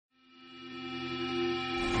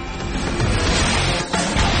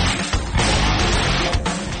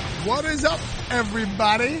is up,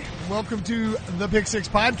 everybody? Welcome to the Pick Six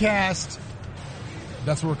Podcast.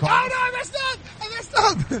 That's what we're calling. Oh, no, I messed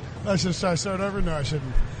up. I should start over? No, I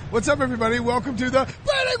shouldn't. What's up, everybody? Welcome to the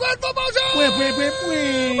Brady Quinn Football Show. What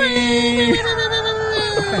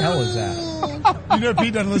the hell is that? You know,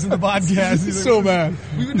 Pete doesn't listen to the podcast. He's so mad.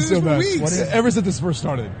 We've been doing this for weeks. Ever since this first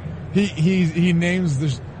started, he names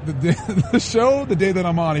the show the day that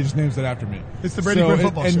I'm on. He just names it after me. It's the Brady Quinn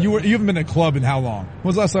Football Show. And you haven't been in a club in how long? When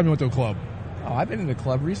was the last time you went to a club? Oh, I've been in a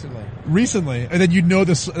club recently. Recently, and then you know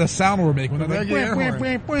the sound we're making. When they're like, yeah,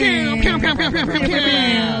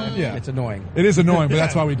 it's annoying. It is annoying, but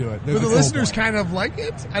that's why we do it. But the listeners kind of like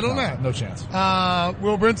it. I don't know. No chance.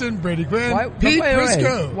 Will Brinson, Brady Quinn, Pete wait.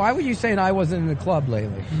 Prisco. Why were you saying I wasn't in the club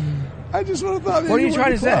lately? I just would have thought. What are you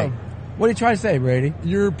trying to say? What are you trying to say, Brady?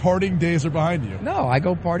 Your partying days are behind you. No, I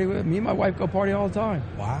go party with me and my wife go party all the time.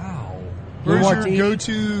 Wow. Where's your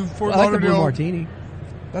go-to Fort I like the Lauderdale? Blue Martini.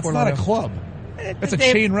 That's not a club. That's a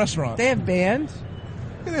chain restaurant. They have bands.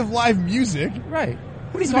 They have live music. Right.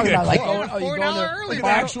 What are you talking about? Like, you going there like an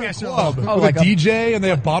actual club. Oh, with like a DJ and they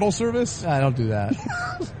have bottle service? I don't do that.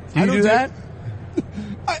 Do you do that?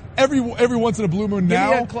 Every once in a blue moon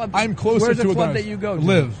now, I'm closer Where's to the a club that you go to?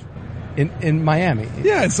 Live. In Miami.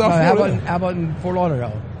 Yeah, in South Florida. How about in Fort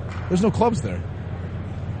Lauderdale? There's no clubs there.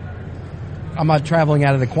 I'm not traveling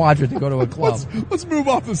out of the quadrant to go to a club. Let's move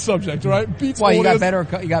off the subject, all right? Well, you got better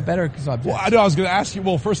subjects. Well, I was going to ask you.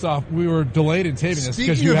 Well, first off, we were delayed in taping this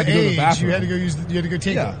because you had to go to the bathroom. You had to go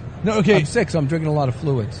take it. No, okay. I'm sick, so I'm drinking a lot of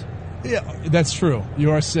fluids. Yeah, that's true.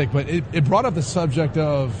 You are sick, but it brought up the subject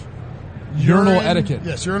of urinal etiquette.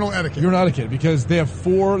 Yes, urinal etiquette. Urinal etiquette, because there's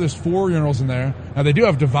 4 urinals in there. Now, they do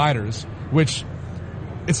have dividers, which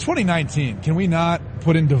it's 2019. Can we not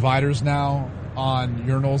put in dividers now on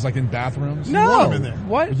urinals, like in bathrooms? No. You want them in there.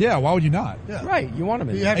 What? Yeah, why would you not? Yeah. Right, you want them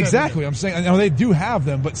in there. Exactly. I'm saying, I know they do have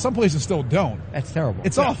them, but some places still don't. That's terrible.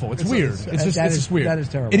 It's awful. It's weird. It's just weird. That is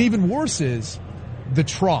terrible. And even worse is the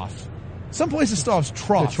trough. Some places still have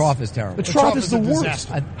troughs. The trough is terrible. The trough is the worst.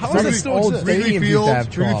 How is it still exist? Wrigley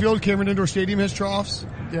Field, Cameron Indoor Stadium has troughs.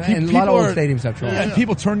 Yeah, and a lot of old stadiums have troughs. Yeah, and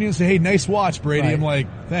people turn to you and say, "Hey, nice watch, Brady." Right. I'm like,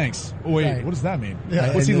 "Thanks." Oh, wait, what does that mean?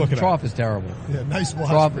 Yeah. What's he looking at? Trough is terrible. Yeah, nice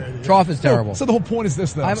watch, Brady. Trough is terrible. So the whole point is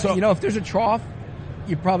this, though. If there's a trough,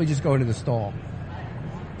 you probably just go into the stall.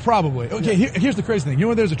 Probably. Okay, here's the crazy thing. You know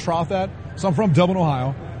where there's a trough at? So I'm from Dublin,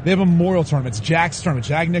 Ohio. They have a memorial tournament. It's Jack's tournament.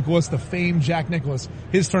 Jack Nicklaus, the famed Jack Nicklaus,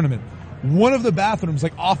 his tournament. One of the bathrooms,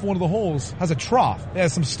 like off one of the holes, has a trough. It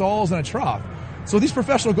has some stalls and a trough. So these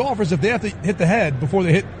professional golfers, if they have to hit the head before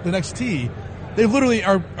they hit the next tee, they literally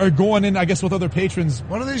are going in, I guess, with other patrons.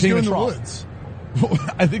 Why don't they just go in the woods?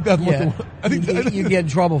 I think that. Yeah. you get in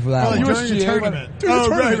trouble for that. During the tournament.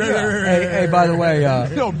 Right. Hey, by the way,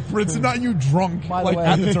 no, Brinson, not you drunk. By the way,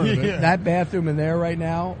 at the tournament. That bathroom in there right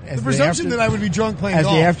now. The presumption that I would be drunk playing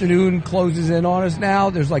golf. As the afternoon closes in on us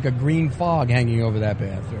now, there's like a green fog hanging over that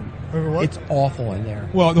bathroom. Over what? It's awful in there.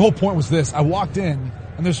 Well, the whole point was this: I walked in.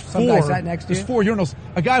 And there's 4. Some guy sat next to you? There's 4 urinals.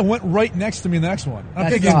 A guy went right next to me in the next one.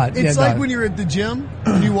 It's like when you're at the gym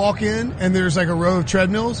and you walk in and there's like a row of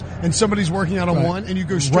treadmills and somebody's working out on one and you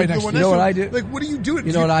go straight to the one next to you. You know what I do? Like, what are you doing?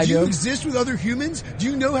 You know what I do? Do you exist with other humans? Do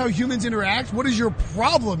you know how humans interact? What is your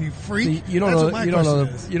problem, you freak? You don't know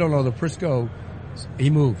the Prisco.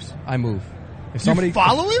 He moves. I move. If somebody you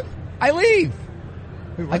follow him? I leave.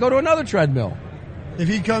 I go to another treadmill. If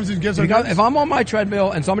he comes and gives if I'm on my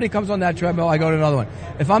treadmill and somebody comes on that treadmill, I go to another one.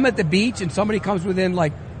 If I'm at the beach and somebody comes within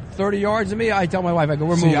like 30 yards of me, I tell my wife, I go,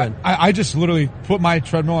 we're moving. I just literally put my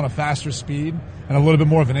treadmill on a faster speed and a little bit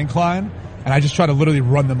more of an incline, and I just try to literally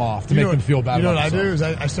run them off to make them feel bad about themselves. You know what I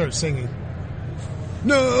do is I start singing.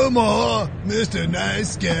 No more, Mr.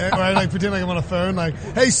 Nice Guy. Or I pretend like I'm on a phone, like,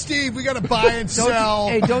 hey, Steve, we got to buy and sell.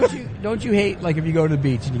 Don't you hate, like, if you go to the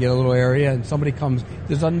beach and you get a little area and somebody comes,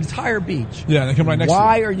 there's an entire beach. Yeah, they come right next to you.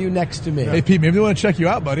 Why are you next to me? Hey, Pete, maybe they want to check you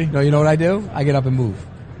out, buddy. No, you know what I do? I get up and move.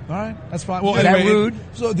 All right, that's fine. Well, is that rude?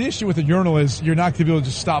 So the issue with the urinal is you're not going to be able to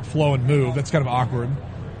just stop, flow, and move. That's kind of awkward.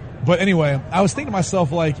 But anyway, I was thinking to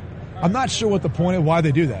myself, like, I'm not sure what the point of why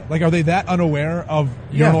they do that. Like, are they that unaware of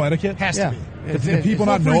urinal etiquette? Has to be. Do people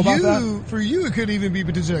not know about that? For you, it could even be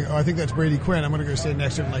potentially like, I think that's Brady Quinn. I'm going to go stand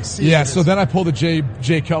next to him and see. Yeah, so then I pull the Jay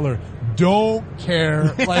Cutler. Don't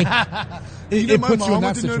care. Like, it my puts mom you in that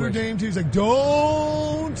went to situation. Notre Dame too. He's like,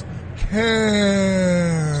 don't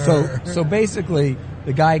care. So basically,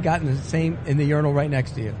 the guy got in the urinal right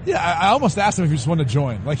next to you. Yeah, I almost asked him if he just wanted to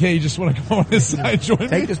join. Like, hey, you just want to come on this side and join me?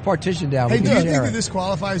 Take this partition down. Hey, do you think that this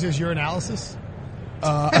qualifies as urinalysis?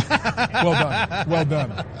 Well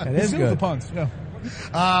done. It is good. The puns. Yeah.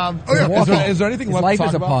 Is there anything His left life to talk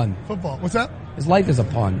is a about? pun. Football. What's that? His life is a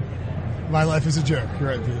pun. My life is a joke.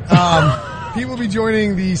 You're right, Pete. Pete will be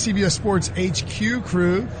joining the CBS Sports HQ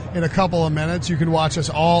crew in a couple of minutes. You can watch us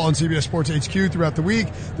all on CBS Sports HQ throughout the week.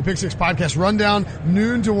 The Pick Six Podcast Rundown,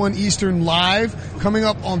 noon to 1 Eastern live. Coming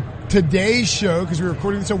up on today's show, because we're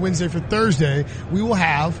recording this on Wednesday for Thursday, we will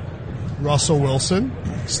have Russell Wilson,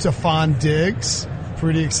 Stephon Diggs.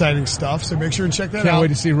 Pretty exciting stuff, so make sure and check that out. Can't wait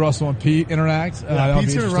to see Russell and Pete interact.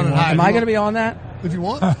 Pete's going to run it high. Am I going to be on that? If you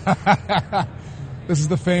want. This is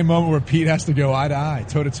the famed moment where Pete has to go eye to eye,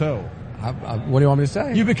 toe to toe. What do you want me to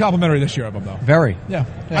say? You've been complimentary this year of him, though. Very. Yeah.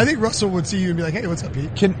 I think Russell would see you and be like, hey, what's up,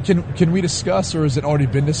 Pete? Can we discuss, or has it already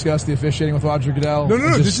been discussed, the officiating with Roger Goodell? No.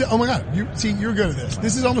 This is, oh my God. You're good at this.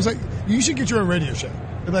 This is almost like, you should get your own radio show.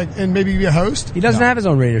 And maybe be a host. He doesn't have his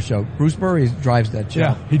own radio show. Bruce Murray drives that show.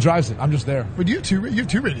 Yeah, he drives it. I'm just there. But you have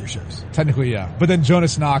two radio shows. Technically, yeah. But then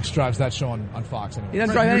Jonas Knox drives that show on Fox anyway. He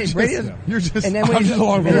doesn't drive anything. Brady doesn't. You're just, and then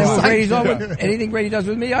when Brady's on with anything Brady does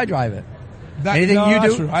with me, I drive it. Anything you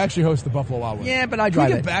do? True. I actually host the Buffalo Wild Wings. Yeah, but I drive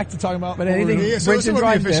Can we it. get back to talking about... But anything, Brinson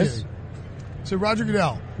drives this. So Roger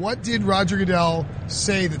Goodell, what did Roger Goodell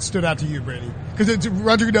say that stood out to you, Brady? Because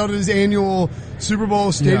Roger Goodell did his annual Super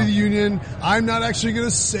Bowl State of the Union. I'm not actually going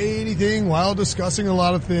to say anything while discussing a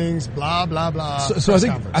lot of things, blah, blah, blah. So I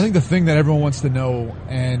think the thing that everyone wants to know,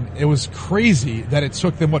 and it was crazy that it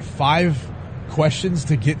took them, 5 questions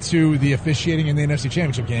to get to the officiating in the NFC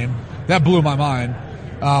Championship game. That blew my mind.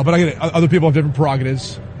 But I get it. Other people have different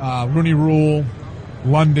prerogatives. Rooney Rule,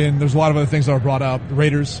 London, there's a lot of other things that are brought up, the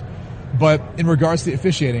Raiders. But in regards to the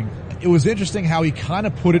officiating, it was interesting how he kind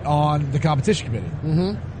of put it on the competition committee.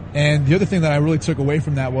 Mm-hmm. And the other thing that I really took away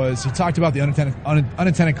from that was he talked about the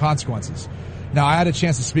unintended consequences. Now, I had a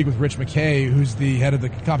chance to speak with Rich McKay, who's the head of the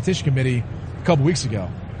competition committee, a couple weeks ago,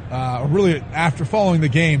 really after following the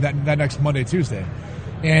game that next Monday, Tuesday.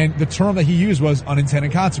 And the term that he used was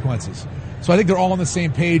unintended consequences. So I think they're all on the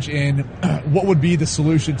same page in what would be the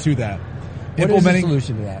solution to that. What is the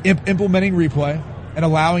solution to that? Implementing replay and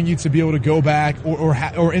allowing you to be able to go back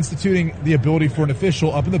or instituting the ability for an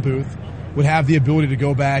official up in the booth would have the ability to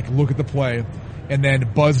go back, look at the play, and then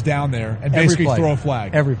buzz down there and basically throw a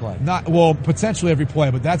flag. Every play. Potentially every play,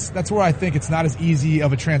 but that's where I think it's not as easy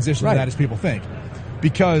of a transition to that as people think.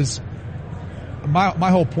 Because my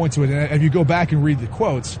whole point to it, and if you go back and read the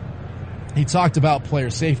quotes, he talked about player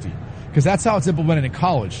safety. Because that's how it's implemented in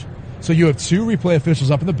college. So you have 2 replay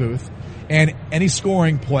officials up in the booth, and any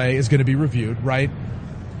scoring play is going to be reviewed, right?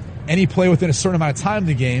 Any play within a certain amount of time in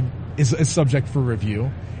the game is subject for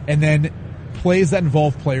review. And then plays that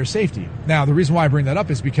involve player safety. Now, the reason why I bring that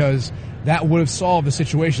up is because that would have solved the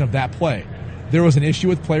situation of that play. There was an issue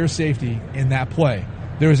with player safety in that play.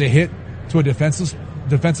 There was a hit to a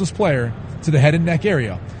defenseless player to the head and neck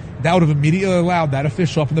area. That would have immediately allowed that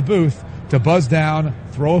official up in the booth to buzz down,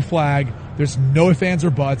 throw a flag. There's no ifs, ands,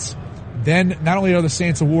 or buts. Then not only are the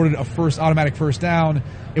Saints awarded a automatic first down,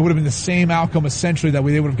 it would have been the same outcome essentially that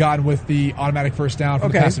they would have gotten with the automatic first down for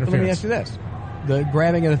the pass interference. Let me ask you this. The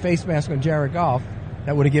grabbing of the face mask on Jared Goff,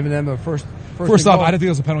 that would have given them a first off, I didn't think it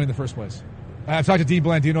was a penalty in the first place. I've talked to Dean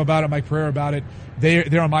Blandino about it, Mike Pereira about it.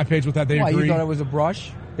 They're on my page with that. They agree. You thought it was a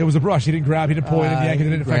brush? It was a brush. He didn't grab. He didn't pull it in the yank. He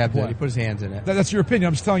didn't affect the play. He put his hands in it. That's your opinion.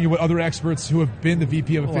 I'm just telling you what other experts who have been the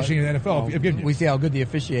VP of officiating in the NFL have given you. We see how good the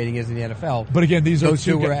officiating is in the NFL. But again, those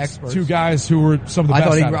two were experts. 2 guys who were some of the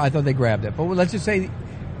best. I thought they grabbed it. But let's just say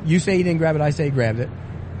you say he didn't grab it. I say he grabbed it.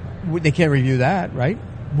 They can't review that, right?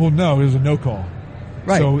 Well, no, it was a no call.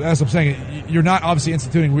 Right. So as I'm saying, you're not obviously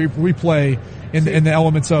instituting replay in the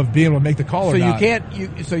elements of being able to make the call or not.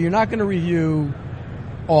 So you're not going to review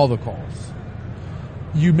all the calls.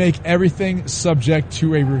 You make everything subject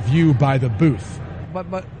to a review by the booth.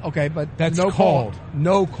 But that's no called.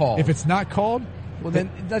 No call. If it's not called, well then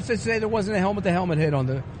let's just say there wasn't a helmet-to-helmet hit on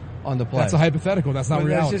the play. That's a hypothetical. That's not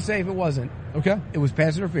reality. Let's just say if it wasn't. Okay. It was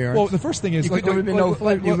pass interference. Well, the first thing is,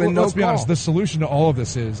 let's be honest, the solution to all of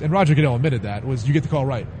this is, and Roger Goodell admitted that, was you get the call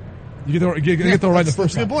right. You get the right the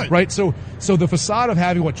first time. Good point. Right? So the facade of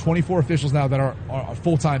having, 24 officials now that are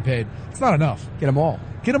full-time paid, it's not enough. Get them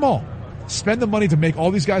all. Spend the money to make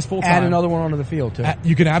all these guys full-time. Add another one onto the field, too.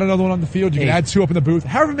 You can add another one on the field. You can add 2 up in the booth.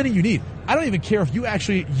 However many you need. I don't even care if you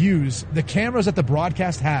actually use the cameras that the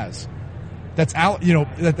broadcast has. That's out,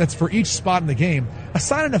 that's for each spot in the game.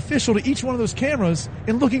 Assign an official to each one of those cameras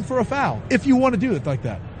in looking for a foul, if you want to do it like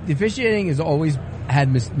that. The officiating has always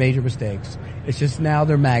had major mistakes. It's just now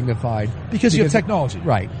they're magnified. Because you have technology.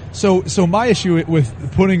 Right. So my issue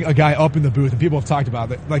with putting a guy up in the booth, and people have talked about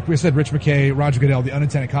that, like we said, Rich McKay, Roger Goodell, the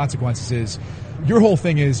unintended consequences is, your whole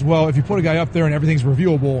thing is, well, if you put a guy up there and everything's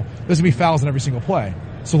reviewable, there's going to be fouls in every single play.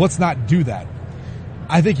 So let's not do that.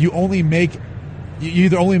 I think you only make You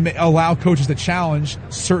either only allow coaches to challenge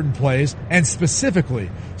certain plays and specifically.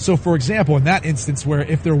 So, for example, in that instance where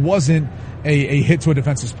if there wasn't a hit to a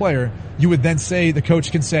defenseless player, you would then say, the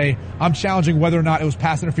coach can say, I'm challenging whether or not it was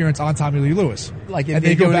pass interference on Tommy Lee Lewis. Like if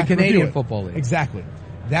they go to the Canadian Football League. Exactly.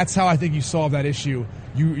 That's how I think you solve that issue.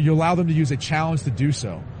 You allow them to use a challenge to do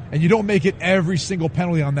so. And you don't make it every single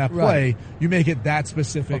penalty on that play. Right. You make it that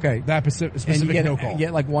specific, specific no call. You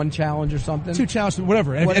get like one challenge or something? 2 challenges,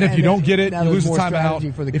 whatever. And if you don't get it, you lose the timeout.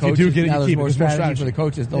 If you do get it, you keep it. There's more strategy for the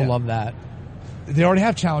coaches. They'll love that. They already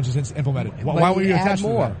have challenges implemented. Why would you attach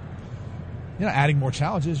more? To that? You're not adding more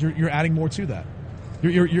challenges. You're adding more to that.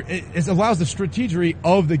 It allows the strategy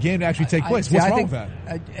of the game to actually take place. What's wrong with that?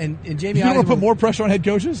 And Jamie, you ever put more pressure on head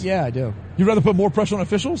coaches? Yeah, I do. You'd rather put more pressure on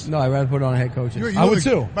officials? No, I'd rather put it on head coaches. I would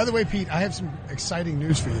too. By the way, Pete, I have some exciting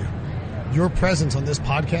news for you. Your presence on this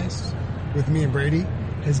podcast with me and Brady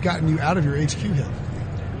has gotten you out of your HQ hill.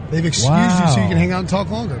 They've excused you so you can hang out and talk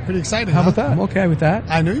longer. Pretty exciting. How about that? I'm okay with that.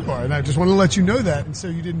 I know you are, and I just want to let you know that, and so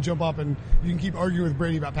you didn't jump up and you can keep arguing with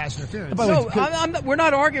Brady about pass interference. We're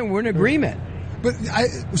not arguing. We're in agreement. But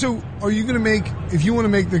so are you going to make, if you want to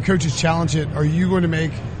make the coaches challenge it, are you going to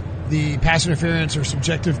make the pass interference or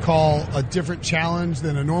subjective call a different challenge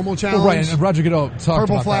than a normal challenge? Well, right, and Roger Goodell talked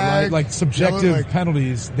Purple about flag, that, right? Like subjective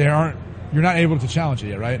penalties, you're not able to challenge it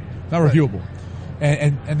yet, right? It's not reviewable.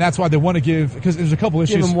 And that's why they want to give, because there's a couple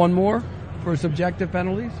issues. Give them one more for subjective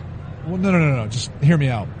penalties? Well, no. Just hear me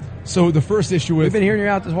out. So the first issue with... We've been hearing you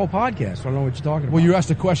out this whole podcast. I don't know what you're talking about. Well, you asked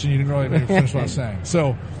a question. You didn't really finish what I was saying.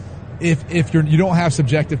 So if you don't have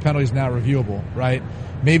subjective penalties now reviewable, right?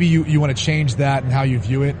 Maybe you want to change that and how you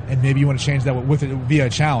view it, and maybe you want to change that with it via a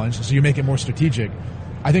challenge, so you make it more strategic.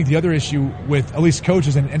 I think the other issue with at least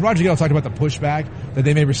coaches, and Roger Goodell talked about the pushback that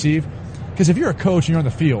they may receive, because if you're a coach and you're on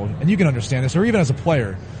the field, and you can understand this, or even as a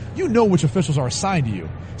player, you know which officials are assigned to you.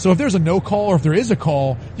 So if there's a no call, or if there is a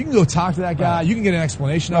call, you can go talk to that guy, right. You can get an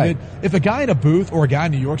explanation of it. If a guy in a booth or a guy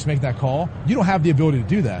in New York's making that call, you don't have the ability to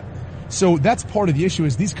do that. So that's part of the issue,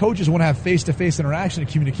 is these coaches want to have face-to-face interaction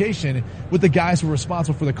and communication with the guys who are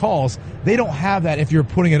responsible for the calls. They don't have that if you're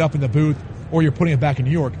putting it up in the booth or you're putting it back in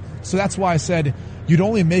New York. So that's why I said you'd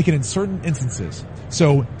only make it in certain instances.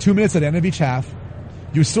 So 2 minutes at the end of each half,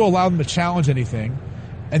 you still allow them to challenge anything,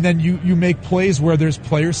 and then you make plays where there's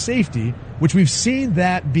player safety, which we've seen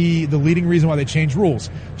that be the leading reason why they changed rules.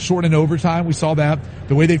 Shorten overtime, we saw that.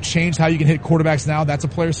 The way they've changed how you can hit quarterbacks now, that's a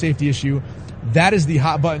player safety issue. That is the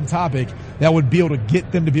hot button topic that would be able to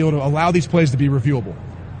get them to be able to allow these plays to be reviewable.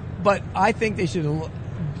 But I think they should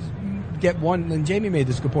get one, and Jamie made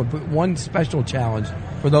this good point, but one special challenge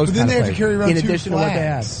for those but then kind they of have to carry around in two addition flags. To what they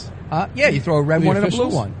have. Yeah, you throw a red one and a blue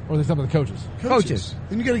one. Or they some of the coaches. Coaches.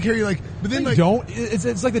 Then you got to carry but then they don't.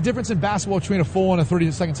 It's like the difference in basketball between a full and a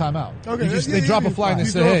 30-second timeout. Okay. They drop a flag and they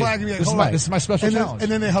say, hey, this is my special challenge. And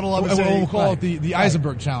then they huddle up and say, we'll call it the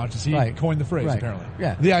Eisenberg challenge, as he coined the phrase, apparently.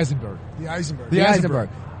 Yeah. The Eisenberg. The Eisenberg.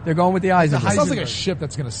 They're going with the Eisenberg. It sounds like a ship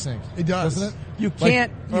that's going to sink. It does. Doesn't it? You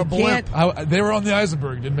can't. They were on the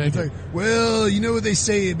Eisenberg, didn't make it. Well, you know what they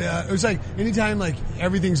say about, it's like anytime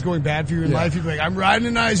everything's going bad for you in life, you're like, I'm riding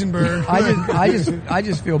an Eisenberg. I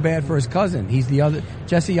just feel bad for his cousin. He's the other,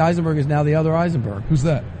 Jesse Eisenberg is now the other Eisenberg. Who's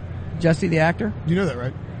that? Jesse the actor. You know that,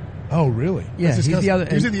 right? Oh, really? Yeah, he's the other.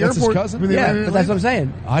 He's at the that's airport. His cousin? Yeah, but that's what I'm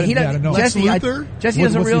saying. I didn't know. Jesse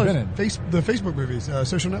doesn't really. The Facebook movies,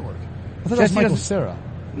 Social Network. I thought that was Michael Cera.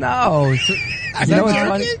 No. You know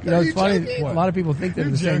what's funny? What? A lot of people think they're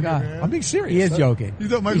the same guy. Man. I'm being serious. He is joking. You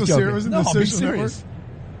thought Michael Cera was in the Social Network?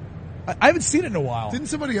 I haven't seen it in a while. Didn't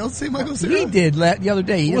somebody else say Michael Cera? He did the other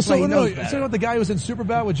day. He so about the guy who was in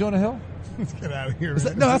Superbad with Jonah Hill? Let's get out of here.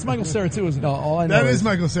 No, that's Michael Cera too, isn't it? No, all I know is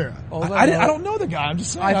Michael Cera. I don't know the guy. I'm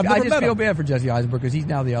just saying. I just feel bad for Jesse Eisenberg because he's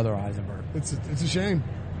now the other Eisenberg. It's a shame.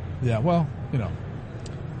 Yeah, well,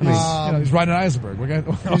 he's riding an iceberg.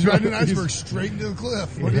 He's riding an iceberg straight into the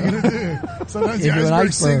cliff. What are you going to do? Sometimes the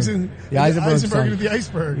iceberg sinks in the iceberg into the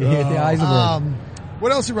iceberg. Yeah, the iceberg.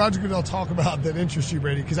 What else did Roger Goodell talk about that interests you,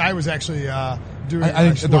 Brady? Because I was actually doing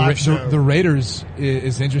I think the Raiders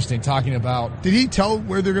is interesting, talking about... Did he tell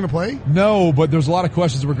where they're going to play? No, but there's a lot of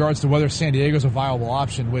questions in regards to whether San Diego's a viable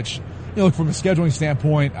option, which, look, from a scheduling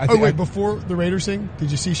standpoint... before the Raiders thing, did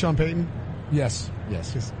you see Sean Payton? Yes.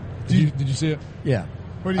 Did you see it? Yeah.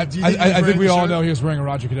 I think we all know he was wearing a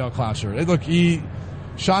Roger Goodell clown shirt. Look,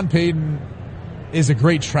 Sean Payton is a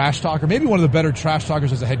great trash talker, maybe one of the better trash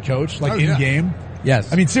talkers as a head coach, in-game.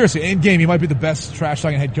 Yes. I mean, seriously, in-game, he might be the best trash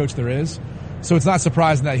talking head coach there is. So it's not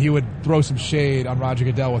surprising that he would throw some shade on Roger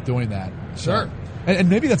Goodell with doing that. Sure. And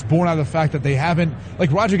maybe that's born out of the fact that they haven't,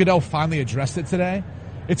 Roger Goodell finally addressed it today.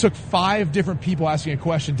 It took 5 different people asking a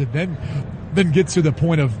question to then get to the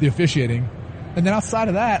point of the officiating. And then outside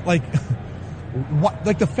of that, like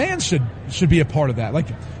the fans should be a part of that. Like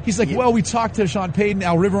he's like, well, we talked to Sean Payton,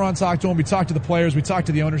 Al Riveron talked to him, we talked to the players, we talked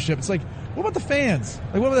to the ownership. It's like, what about the fans?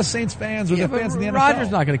 Like, what about the Saints fans or the fans in the NFL? Rodgers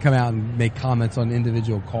not going to come out and make comments on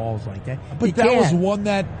individual calls like that. But that was one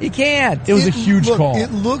that he can't. It was a huge call.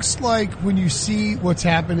 It looks like when you see what's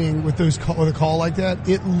happening with with a call like that,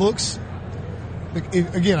 it looks like,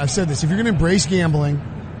 again, I've said this, if you're going to embrace gambling,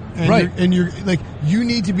 and you're like, you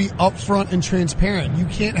need to be upfront and transparent. You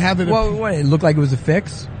can't have it. Well, it looked like it was a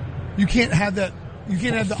fix. You can't have that. You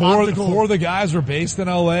can't have the optical. Four of the guys were based in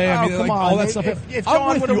L.A. I mean, come on. all that stuff. If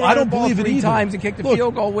John would have run the ball three times and kicked the Look,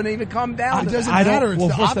 field goal, wouldn't even come down. It doesn't matter. It's the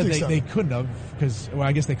first optics they couldn't have because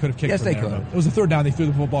I guess they could have kicked. Yes, from they there, could. It was a third down. They threw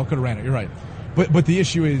the football. Could have ran it. You're right. But the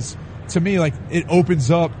issue is, to me, like it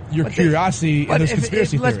opens up your curiosity and those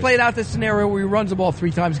conspiracy theories. Let's play it out this scenario where he runs the ball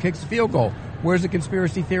 3 times and kicks the field goal. Where's the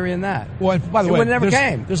conspiracy theory in that? Well, and by the way, it never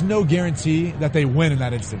came. There's no guarantee that they win in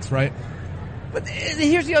that instance, right? But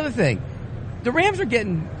here's the other thing: the Rams are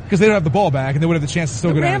getting because they don't have the ball back, and they would have the chance to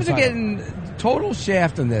still go down. The Rams are getting total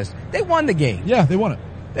shaft on this. They won the game. Yeah, they won it.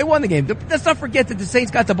 They won the game. Let's not forget that the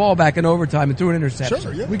Saints got the ball back in overtime and threw an interception.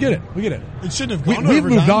 Sure, yeah. We get it. It shouldn't have gone We've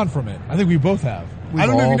overtime. moved on from it. I think we both have. I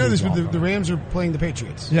don't know if you know this, but the Rams are playing the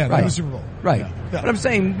Patriots. Yeah, in the Super Bowl. Right. Yeah. But I'm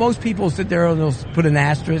saying most people sit there and they'll put an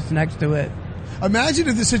asterisk next to it. Imagine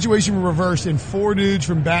if the situation were reversed and 4 dudes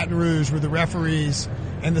from Baton Rouge were the referees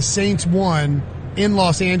and the Saints won in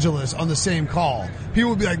Los Angeles on the same call. People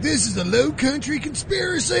would be like, this is a low country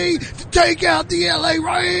conspiracy to take out the LA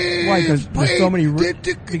Rams. Why? Because there's so many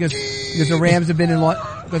because the Rams have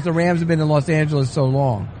been in Los Angeles so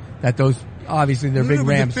long that those obviously they're big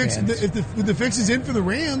Rams fans. If the fix is in for the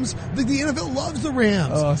Rams, the NFL loves the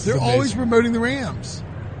Rams. They're amazing. always promoting the Rams.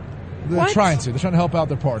 They're trying to help out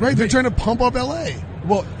their partner. Right, they're trying to pump up LA.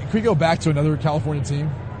 Well, can we go back to another California team?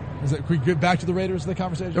 Can we get back to the Raiders in the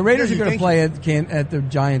conversation? The Raiders are going to play at the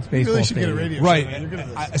Giants baseball really should stadium. get a radio right. show,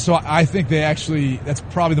 man. So I think that's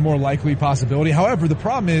probably the more likely possibility. However, the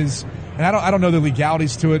problem is, and I don't know the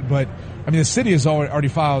legalities to it, but I mean the city has already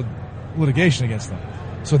filed litigation against them.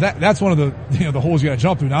 So that's one of the the holes you got to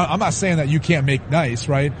jump through. Now I'm not saying that you can't make nice,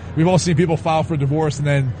 right? We've all seen people file for divorce and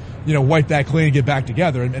then wipe that clean and get back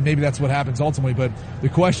together, and maybe that's what happens ultimately. But the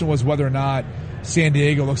question was whether or not San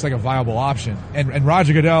Diego looks like a viable option, and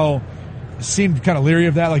Roger Goodell seemed kind of leery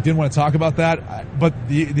of that, like didn't want to talk about that. But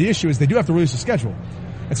the issue is they do have to release a schedule,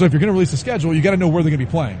 and so if you're going to release a schedule, you got to know where they're going to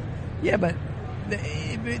be playing. Yeah, but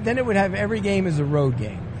then it would have every game as a road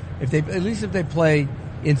game. If they play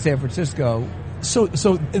in San Francisco. So,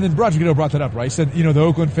 and then Roger Goodell brought that up, right? He said, the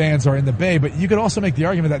Oakland fans are in the Bay, but you could also make the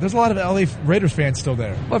argument that there's a lot of LA Raiders fans still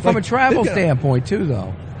there. But from a travel standpoint, too,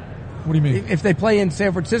 though. What do you mean? If they play in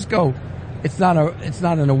San Francisco, it's not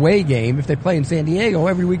an away game. If they play in San Diego,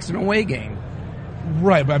 every week's an away game.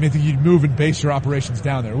 Right, but I mean, you'd move and base your operations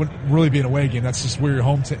down there. It wouldn't really be an away game. That's just where your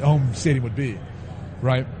home stadium would be,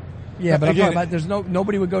 right? Yeah, but again, I'm talking about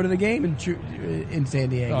nobody would go to the game in San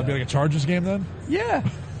Diego. It'd be like a Chargers game then? Yeah.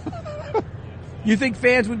 You think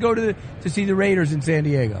fans would go to see the Raiders in San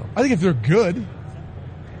Diego? I think if they're good.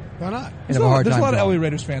 Why not? There's a lot of LA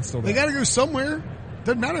Raiders fans still there. They got to go somewhere.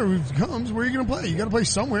 Doesn't matter who comes. Where are you going to play? You got to play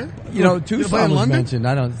somewhere. Tucson was mentioned.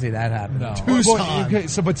 I don't see that happening. No. Tucson. Well, okay,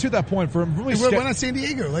 but to that point, why not San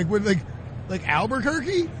Diego? Like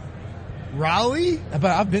Albuquerque? Raleigh? But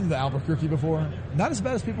I've been to Albuquerque before. Not as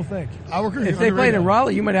bad as people think. Albuquerque. If they played in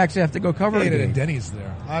Raleigh, you might actually have to go cover it. And Denny's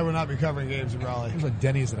there. I would not be covering games in Raleigh. There's a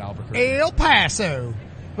Denny's in Albuquerque. El Paso.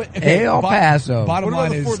 But El Paso. Bottom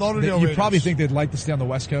line is, you probably think they'd like to stay on the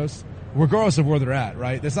West Coast, regardless of where they're at,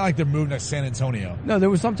 right? It's not like they're moving to San Antonio. No, there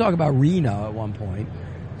was some talk about Reno at one point.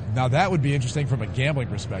 Now that would be interesting from a gambling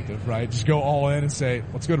perspective, right? Just go all in and say,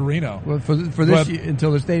 let's go to Reno. Well, for this year,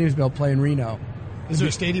 until the stadium's built, play in Reno. Is there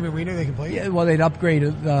a stadium in Reno they can play? Yeah, well, they'd upgrade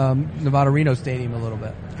Nevada Reno Stadium a little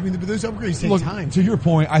bit. I mean, but those upgrades take time. To your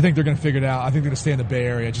point, I think they're going to figure it out. I think they're going to stay in the Bay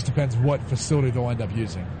Area. It just depends what facility they'll end up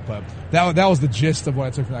using. But that was the gist of what I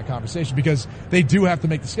took from that conversation, because they do have to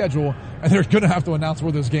make the schedule, and they're going to have to announce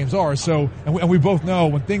where those games are. So, and we both know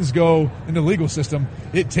when things go in the legal system,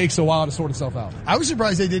 it takes a while to sort itself out. I was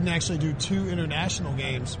surprised they didn't actually do 2 international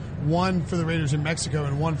games, one for the Raiders in Mexico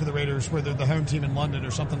and one for the Raiders where they're the home team in London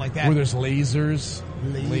or something like that. Where there's lasers.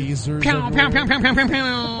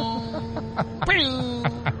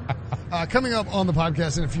 Coming up on the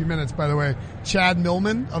podcast in a few minutes, by the way, Chad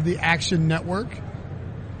Millman of the Action Network.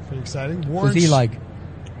 Pretty exciting. Who's he like?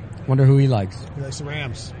 Wonder who he likes. He likes the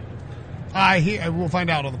Rams. We'll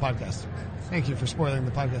find out on the podcast. Thank you for spoiling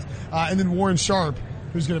the podcast. And then Warren Sharp,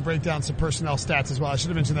 who's going to break down some personnel stats as well. I should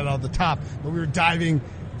have mentioned that at the top, but we were diving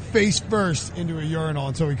face first into a urinal,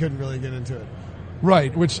 and so we couldn't really get into it.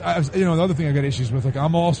 Right, which, the other thing I got issues with, like,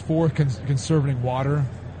 I'm all for conserving water,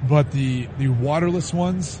 but the waterless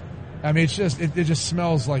ones, I mean, it just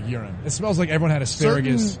smells like urine. It smells like everyone had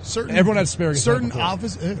asparagus. Everyone had asparagus. Certain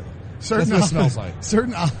office, ew. Certain That's what it smells like.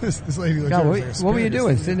 Certain office, this lady looks God, like what were you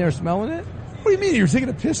doing? Sitting there smelling it? What do you mean? You're taking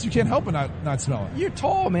a piss, you can't help but not smell it. You're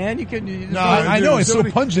tall, man. You can. No, I know, it's so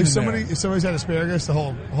pungent If in there. somebody's had asparagus, the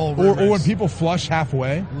whole Or when people flush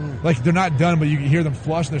halfway, like they're not done, but you can hear them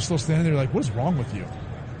flush and they're still standing there like, what is wrong with you?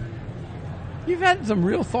 You've had some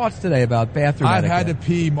real thoughts today about bathroom I've etiquette. had to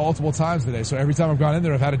pee multiple times today, so every time I've gone in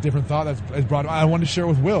there, I've had a different thought that's brought. I wanted to share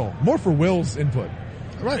with Will, more for Will's input.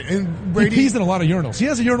 Right, and He Brady pees in a lot of urinals. He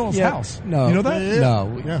has a urinal in his house. No. You know that? Yeah.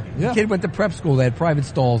 No. Yeah. The kid went to prep school. They had private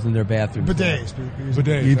stalls in their bathrooms. bidets.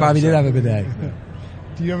 Bidet. You probably did have a bidet.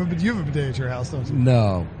 Do you have a bidet at your house? Don't you?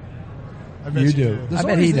 No. I bet You do. There's I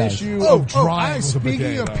bet always he the does. issue of drying with a speaking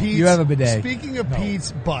bidet, of though. Pete's, You have a bidet. Speaking of No.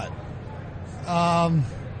 Pete's butt,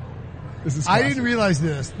 This is I classic. didn't realize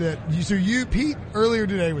this. Pete earlier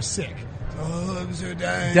today was sick. Oh, I'm so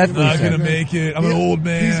dying. Definitely I'm not sick. going to make it. I'm an old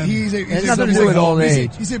man. He's Has nothing to do with old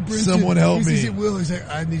age. He said, Brinson, Someone help he me. said, Will, he's like,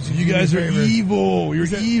 I need you to You do guys me are a favor. evil. You're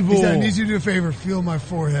He said, evil. He said, I need you to do a favor. Feel my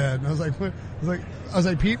forehead. And I was like, what? I was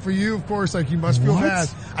like, Pete, for you, of course, like you must feel What? bad.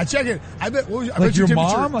 I check it. I bet. What was, I Like bet your your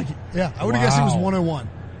temperature- mom? Like- yeah, I would have guessed it was Wow. 101,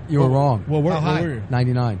 You were wrong. Well, where How high? were you?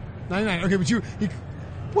 99. 99. Okay, but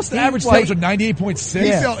What's the He average like- temperature? 98.6?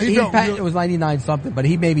 Yeah, he felt real- it was 99 something, but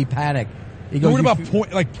he made me panic. He You're goes, worried "You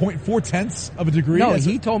about f-" 0.4 tenths of a degree? No, That's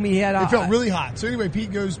he told me he had. It felt really hot. So anyway,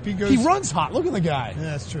 Pete goes. He runs hot. Look at the guy. Yeah,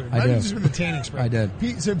 that's true. I Might have did. just been the tanning spray. I did.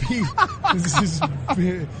 Pete, so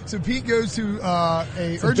Pete goes to a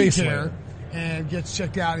urgent base care layer. and gets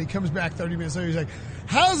checked out. He comes back 30 minutes later. He's like,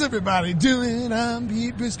 "How's everybody doing? I'm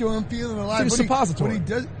Pete Prisco. I'm feeling alive." It's like a suppository.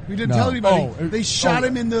 He didn't No. tell anybody. Oh, They shot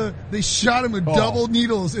him with Oh. double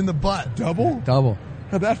needles in the butt. Double? double.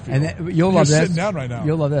 How'd that feel? And you'll You're love this. sitting down right now.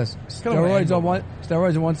 You'll love this. kind of an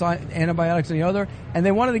Steroids on one side, antibiotics on the other, and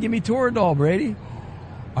they wanted to give me Toradol, Brady.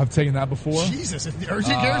 I've taken that before. Jesus! If the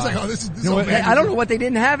urgent care is like, "Oh, this is know old what? man. I don't know what they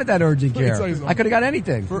didn't have at that urgent Let me care. tell you something. I could have got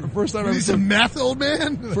anything. First time I You ever need some meth, old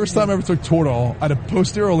man." First time I ever took Toradol, I had a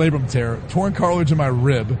posterior labrum tear, torn cartilage in my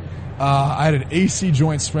rib. I had an AC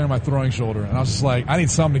joint sprain on my throwing shoulder, and I was just like, I need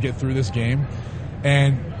something to get through this game.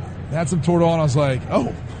 And I had some Toradol, and I was like,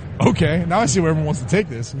 oh, okay, now I see where everyone wants to take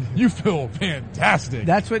this. You feel fantastic.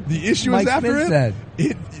 That's what the issue Mike is after Smith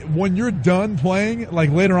it. said. When you're done playing,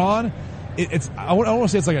 like later on. I don't want to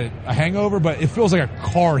say it's like a hangover, but it feels like a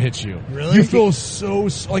car hits you. Really? You feel so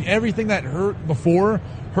like everything that hurt before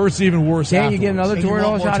hurts even worse. Can't you get afterwards. another So you want Toradol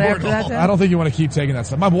more shot after Toradol. that? Then? I don't think you want to keep taking that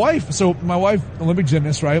stuff. My wife, Olympic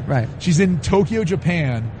gymnast, right? Right. She's in Tokyo,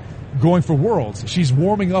 Japan, going for Worlds. She's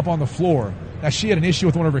warming up on the floor. Now, she had an issue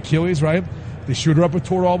with one of her Achilles, right? They shoot her up with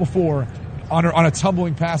Toradol before, on a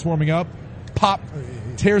tumbling pass warming up, pop,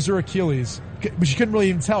 tears her Achilles, but she couldn't really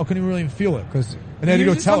even tell, couldn't really even feel it. And they had to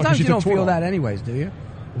go tell her Sometimes because she you don't took feel Toradol. that anyways, do you?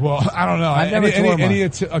 Well, I don't know. I've never tore any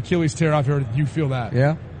mine. Achilles tear I've heard, you feel that.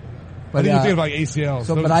 Yeah. I think you think of like ACLs.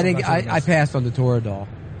 So, Those but are I didn't. sometimes I passed on the Toradol,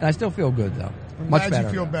 and I still feel good though. I'm Much glad better.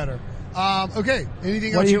 you feel better. Okay.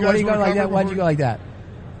 Anything What else do you? guys What do you go wanna like cover that? Why'd you go like that?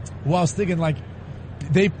 Well, I was thinking like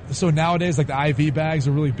so nowadays like the IV bags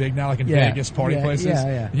are really big now, like in Yeah. Vegas party Yeah, places.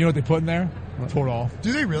 yeah. You know what they put in there? Toradol.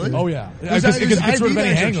 Do they really? Oh yeah, Those because it gets rid of IV any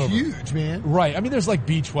bags are hangover. huge, man. Right. I mean, there's like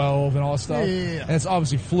B12 and all that stuff. Yeah. And it's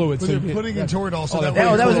obviously fluid. But so they're you get- putting in Toradol, so Oh, that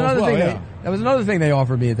they're way That was putting another Toradol thing. as well, That was another thing they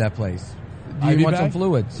offered me at that place. Do you IV want some bag?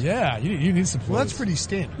 fluids? Yeah, you need some fluids. Well, that's pretty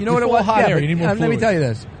standard. You know You're what it full was? of hot Yeah, air. but, You need more let me fluids. tell you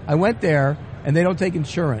this. I went there, and they don't take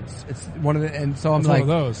insurance. It's one of the, and so I'm It's like,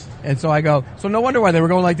 one of those. and so I go. So no wonder why they were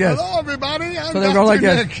going like this. Hello, everybody. I'm So they were going like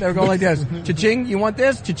Dr. this. Nick. They were going like this. Cha-ching, you want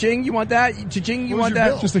this? Cha-ching, you want that? Cha-ching, you What was want your that?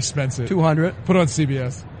 bill? Just expensive. 200. Put it on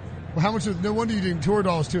CBS. Well, how much? No wonder you didn't.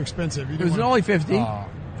 Toradol is too expensive. You It didn't was want only 50.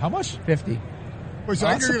 How much? 50. Wait, so Oh,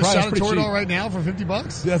 I that's can get a surprised. shot of That's pretty Toradol cheap. right now for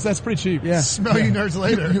 $50? That's pretty cheap. Yeah. Smell you nerds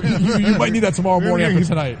later. You might need that tomorrow morning after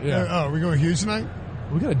tonight. Yeah. Oh, are we going huge tonight?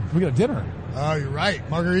 We got a dinner. Oh, you're right.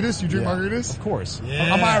 Margaritas? You drink margaritas? Of course.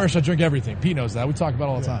 Yeah. I'm Irish. I drink everything. Pete knows that. We talk about it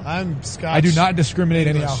all the time. I'm Scotch. I do not discriminate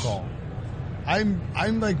any English. alcohol.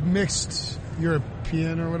 I'm like mixed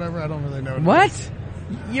European or whatever. I don't really know. What?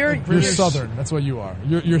 You're You're British. Southern. That's what you are.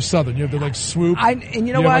 You're Southern. You have the like swoop. and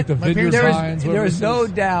you know you what? have, like, the vineyard there signs, is, whatever there is this no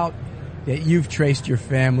is. doubt that you've traced your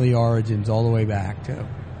family origins all the way back to.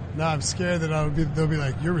 No, I'm scared that they'll be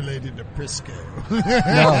like, you're related to Prisco.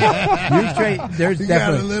 No, you've traced. There's You got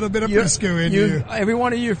definitely a little bit of Prisco in you. Every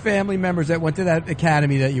one of your family members that went to that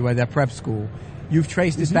academy that you went, that prep school, you've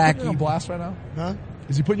traced Is it he back. putting you on blast right now? Huh?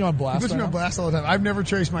 Is he putting you on He blast puts right me on now? blast all the time. I've never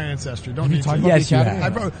traced my ancestry. Don't Have you need talked to. about Yes, the you academy?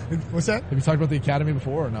 have. What's that? Have you talked about the academy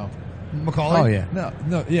before or no? Macaulay? Oh yeah.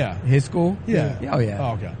 No, yeah. His school? Yeah. Oh yeah.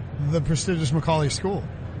 Oh, okay. The prestigious Macaulay School.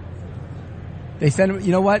 They sent him.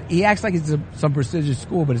 You know what? He acts like it's some prestigious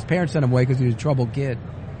school, but his parents sent him away because he was a troubled kid.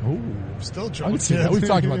 Ooh. Still I trouble. would see that. We've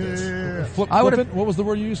talked about this. Yeah. Flippant? What was the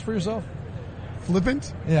word you used for yourself?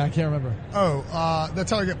 Flippant? Yeah, I can't remember. Oh, that's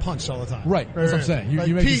how I get punched all the time. Right. That's what I'm saying. Like,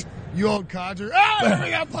 You make Pete, you old codger. I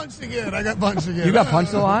got punched again. I got punched again. You got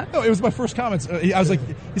punched a lot? No, it was my first comments. I was like,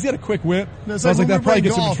 he's got a quick whip. No, so I was like, that probably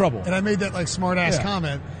gets him in trouble. And I made that like smart ass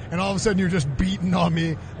comment, and all of a sudden you're just beating on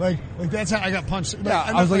me. Like that's how I got punched. Like, Yeah,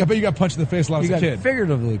 I was like, I bet you got punched in the face when I was You a got kid.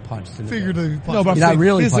 figuratively punched in the face. punched. No, but I'm You're not saying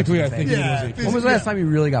really physically, I punched in think the it face. was. Yeah, When was the last time you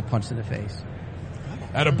really got punched in the face?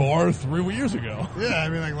 At a bar 3 years ago. Yeah, I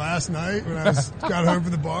mean, like last night when I got home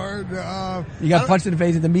from the bar. You got punched in the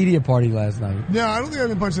face at the media party last night. No, I don't think I've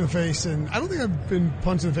been punched in the face, and I don't think I've been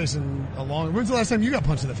punched in the face in a long. When's the last time you got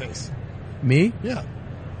punched in the face? Me? Yeah,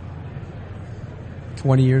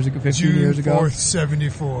 20 years ago, 15 June years ago. 4th,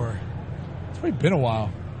 74. It's probably been a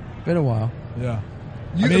while. Been a while. Yeah.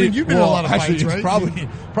 I mean, you've been in a lot of actually, fights, it's right?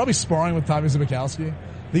 probably sparring with Tommy Zimikowski.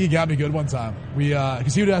 I think he got me good one time.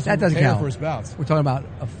 Because he would ask me That doesn't to pay count. for his bouts. We're talking about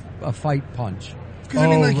a fight punch. Because I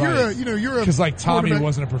mean, like right. you're a Because like Tommy quarterback-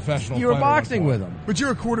 wasn't a professional. You were fighter at one boxing point. with him. But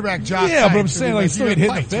you're a quarterback jock. Yeah, but type, I'm so saying like you still have get hit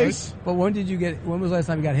in the fights, right? face. But when was the last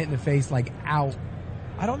time you got hit in the face, like out?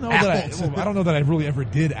 I don't know Apples. I don't know that I really ever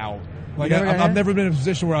did out. Like You never got I've hit? never been in a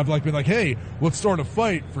position where I've like been like, hey, let's start a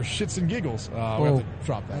fight for shits and giggles. We have to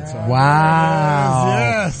drop that. So. Wow.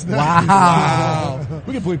 Yes. Wow.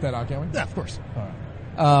 We can bleep that out, can't we? Yeah, of course. All right.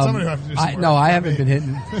 Somebody will have to do some work, No, I not haven't me. been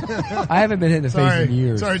hitting. I haven't been hit in the face Sorry, in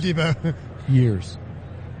years. sorry, Debo. Years.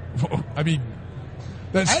 I mean,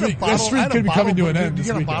 that I had a streak, bottle- that streak I had a could be bottle coming to an break. end Did this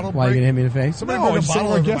you get a weekend. bottle Why you gonna hit me in the face? Somebody No, broke I a just bottle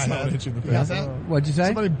said our over my guest not head. hit you in the You got face. that? What'd you say?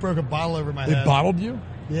 Somebody broke a bottle over my They head. bottled you?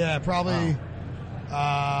 Yeah, probably.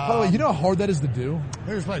 By the way, you know how hard that is to do? I think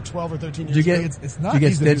it was probably 12 or 13 years Did you get? ago. It's not Did you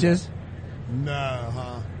get easy to do stitches? No,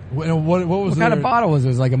 huh? What was What kind of there- bottle was it?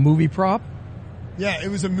 Was it like a movie prop? Yeah, it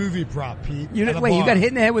was a movie prop, Pete. You at a wait, you bar. got hit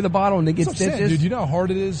in the head with a bottle and they get That's what I'm saying, stitches? dude, you know how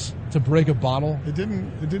hard it is to break a bottle?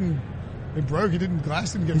 It broke.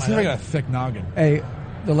 Glass didn't get You my seem like head. a thick noggin. Hey,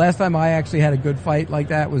 the last time I actually had a good fight like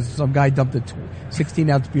that was some guy dumped a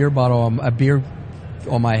 16-ounce beer bottle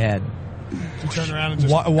on my head. You turn around and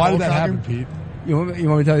just Why did cold that cock happen, him? Pete? You want me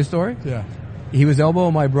to tell you a story? Yeah. He was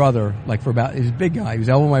elbowing my brother like for about. He was a big guy. He was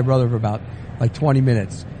elbowing my brother for about like 20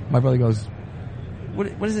 minutes. My brother goes, "What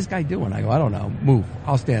is this guy doing?" I go, "I don't know. Move.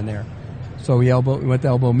 I'll stand there." So he went to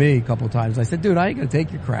elbow me a couple of times. I said, "Dude, I ain't gonna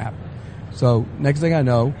take your crap." So next thing I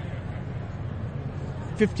know,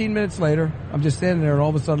 15 minutes later, I'm just standing there, and all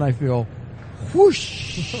of a sudden I feel,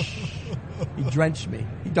 whoosh! He drenched me.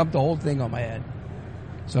 He dumped the whole thing on my head.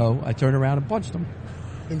 So I turned around and punched him.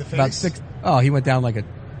 In the face? About 6. Oh, he went down like a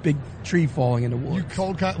big tree falling in the woods. You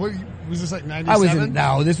cold cock. What, was this like 97? I was in.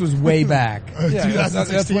 No, this was way back. Yeah, that's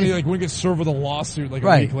 2016. when he like wouldn't get served with a lawsuit like a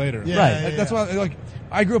Right. week later. Yeah, Right. yeah, That's why like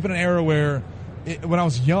I grew up in an era where when I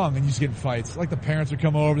was young and you used to get in fights, like the parents would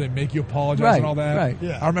come over, they'd make you apologize Right, and all that. right.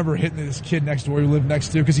 Yeah. I remember hitting this kid next door we lived next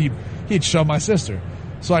to because he'd shoved my sister.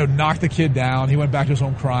 So I knocked the kid down. He went back to his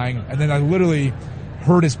home crying, and then I literally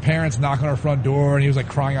heard his parents knock on our front door, and he was like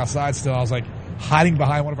crying outside still. I was like hiding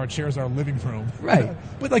behind one of our chairs in our living room. Right.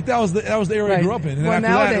 But like that was the area I grew up in. And well, then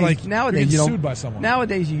after nowadays, that, like nowadays you're you getting don't. sued by someone.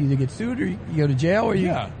 Nowadays, you either get sued or you go to jail, or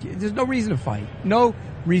Yeah. there's no reason to fight. No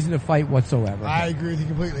reason to fight whatsoever. I agree with you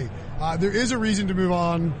completely. There is a reason to move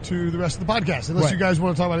on to the rest of the podcast, unless Right. you guys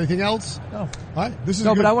want to talk about anything else. No. All right, this is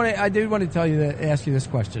No, good. but I did want to tell you ask you this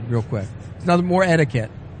question real quick. It's another more etiquette.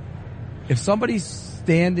 If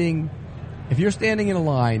you're standing in a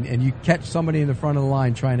line and you catch somebody in the front of the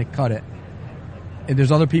line trying to cut it, and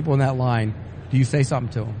there's other people in that line, do you say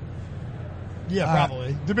something to them? Yeah,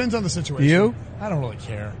 probably. Depends on the situation. Do you? I don't really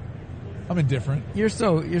care. I'm indifferent. You're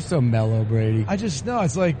so mellow, Brady. I just know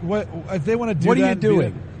it's like what if they want to do. What are that, you be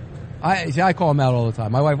doing? I call him out all the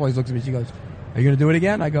time. My wife always looks at me. She goes, "Are you going to do it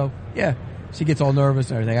again?" I go, "Yeah." She gets all nervous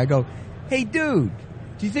and everything. I go, "Hey, dude,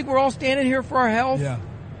 do you think we're all standing here for our health? Yeah.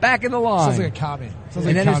 Back in the line." Sounds like a commie. Sounds And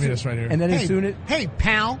like a then as communist right here. And then Hey, as soon as hey,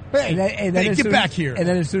 pal. and then as get soon back as, here. And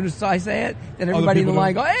then as soon as I say it, then everybody in the people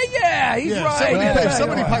line don't- go, "Hey, yeah, he's Yeah, right." somebody, Yeah, pipes, yeah,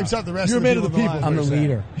 somebody yeah. pipes out the rest You're of a the man of the people. people. I'm the What is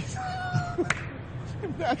leader.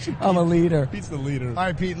 Imagine I'm a leader. Pete's the leader. All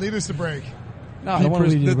right, Pete, lead us to break. No, I don't want to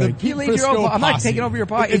Pris- lead you to the break. Pete You lead your own. Prisco I'm not posse. taking over your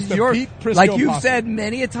podcast. It's the your, Pete Prisco like you've posse. said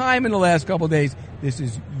many a time in the last couple of days. This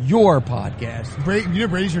is your podcast. You know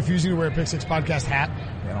Brady's refusing to wear a Pick Six podcast hat?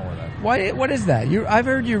 Yeah, don't wear that. Why? What is that? I've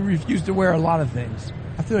heard you refuse to wear a lot of things.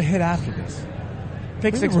 I have to hit after this.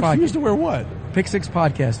 Pick Six Refuse podcast. to wear what? Pick Six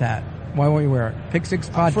podcast hat. Why won't you wear it? Pick Six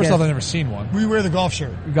Podcast. First off, I've never seen one. We wear the golf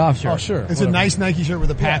shirt. Golf shirt. Oh, sure. It's a nice Nike shirt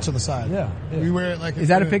with a patch on the side. Yeah. We wear it like. Is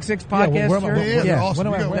that a Pick Six Podcast shirt? Yeah, they're awesome.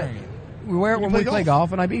 When am I wearing it? We wear it when we play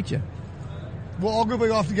golf, and I beat you. We'll all go play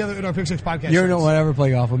golf together in our Pick Six Podcast. You don't ever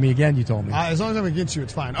play golf with me again, you told me. As long as I'm against you,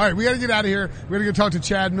 it's fine. All right, we got to get out of here. We're going to go talk to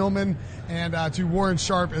Chad Millman and to Warren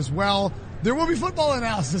Sharp as well. There will be football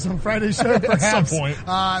analysis on Friday's show, perhaps. At some point.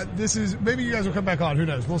 Maybe you guys will come back on. Who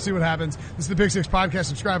knows? We'll see what happens. This is the Pick Six Podcast.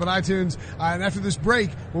 Subscribe on iTunes. And after this break,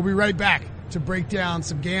 we'll be right back to break down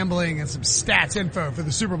some gambling and some stats info for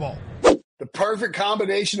the Super Bowl. The perfect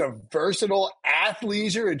combination of versatile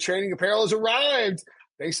athleisure and training apparel has arrived.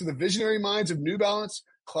 Thanks to the visionary minds of New Balance,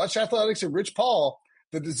 Clutch Athletics, and Rich Paul,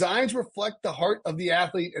 the designs reflect the heart of the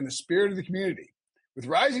athlete and the spirit of the community. With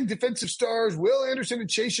rising defensive stars Will Anderson and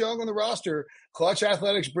Chase Young on the roster, Clutch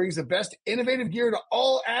Athletics brings the best innovative gear to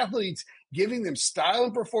all athletes, giving them style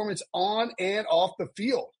and performance on and off the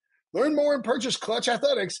field. Learn more and purchase Clutch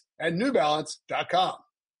Athletics at NewBalance.com.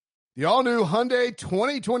 The all-new Hyundai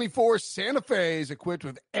 2024 Santa Fe is equipped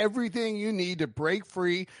with everything you need to break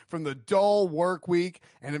free from the dull work week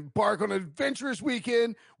and embark on an adventurous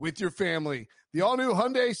weekend with your family. The all-new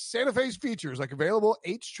Hyundai Santa Fe's features like available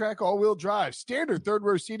H-Track all-wheel drive, standard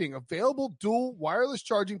third-row seating, available dual wireless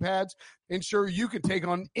charging pads, ensure you can take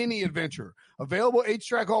on any adventure. Available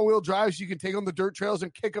H-Track all-wheel drives you can take on the dirt trails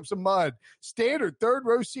and kick up some mud. Standard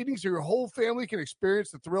third-row seating so your whole family can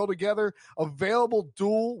experience the thrill together. Available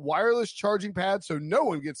dual wireless charging pads so no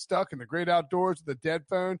one gets stuck in the great outdoors with a dead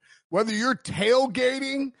phone. Whether you're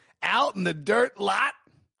tailgating out in the dirt lot,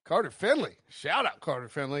 Carter Finley, shout out Carter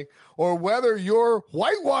Finley, or whether you're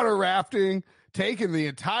whitewater rafting, taking the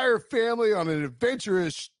entire family on an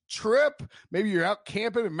adventurous trip, maybe you're out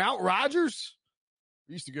camping in Mount Rogers.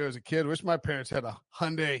 I used to go as a kid. Wish my parents had a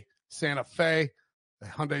Hyundai Santa Fe. The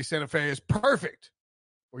Hyundai Santa Fe is perfect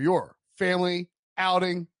for your family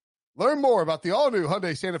outing. Learn more about the all-new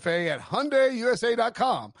Hyundai Santa Fe at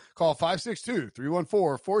HyundaiUSA.com. Call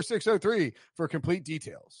 562-314-4603 for complete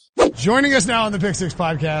details. Joining us now on the Pick Six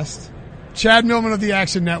Podcast, Chad Millman of the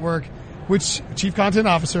Action Network, which Chief Content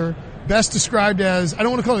Officer, best described as, I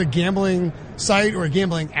don't want to call it a gambling site or a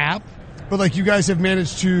gambling app, but like you guys have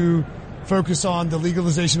managed to focus on the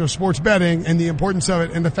legalization of sports betting and the importance of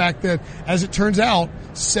it and the fact that, as it turns out,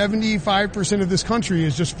 75% of this country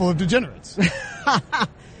is just full of degenerates.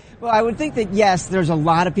 Well, I would think that, yes, there's a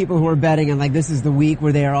lot of people who are betting, and like this is the week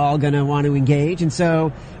where they are all going to want to engage. And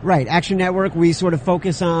so, right, Action Network, we sort of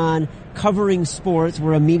focus on covering sports.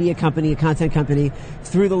 We're a media company, a content company,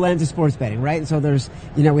 through the lens of sports betting, right? And so there's,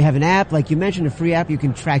 we have an app, like you mentioned, a free app. You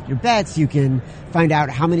can track your bets. You can find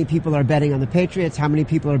out how many people are betting on the Patriots, how many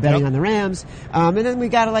people are betting on the Rams. And then we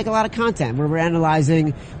got like a lot of content where we're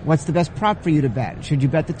analyzing what's the best prop for you to bet. Should you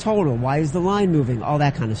bet the total? Why is the line moving? All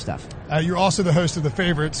that kind of stuff. You're also the host of The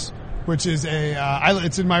Favorites, which is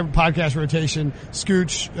it's in my podcast rotation.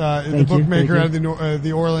 Scooch, the bookmaker out of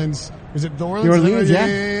the Orleans. Is it the Orleans? The Orleans,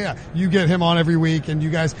 yeah. You get him on every week, and you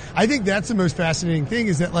guys, I think that's the most fascinating thing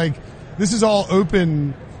is that like, this is all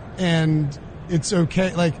open and it's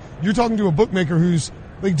okay. Like, you're talking to a bookmaker who's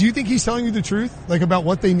like, do you think he's telling you the truth? Like, about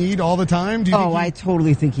what they need all the time? Do you think I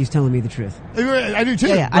totally think he's telling me the truth. I do too.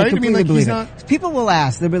 Yeah, right? I completely believe it. Not, people will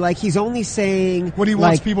ask. They'll be like, he's only saying what he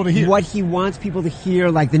wants people to hear. What he wants people to hear,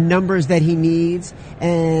 like the numbers that he needs.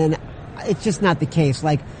 And it's just not the case.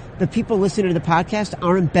 Like, the people listening to the podcast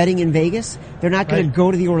aren't betting in Vegas. They're not going to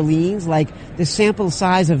go to the Orleans. Like, the sample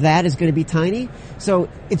size of that is going to be tiny. So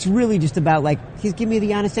it's really just about, like, he's giving me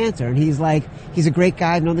the honest answer. And he's like, he's a great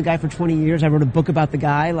guy. I've known the guy for 20 years. I wrote a book about the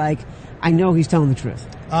guy. Like, I know he's telling the truth.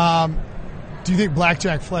 Do you think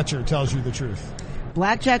Blackjack Fletcher tells you the truth?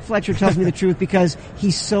 Blackjack Fletcher tells me the truth because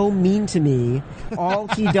he's so mean to me. All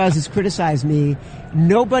he does is criticize me.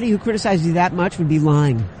 Nobody who criticizes you that much would be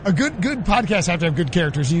lying. A good podcast have to have good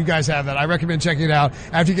characters, and you guys have that. I recommend checking it out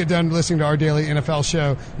after you get done listening to our daily NFL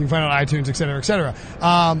show. You can find it on iTunes, et cetera, et cetera.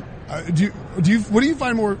 What do you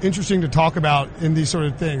find more interesting to talk about in these sort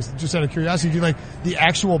of things? Just out of curiosity, do you like the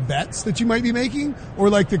actual bets that you might be making, or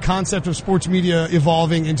like the concept of sports media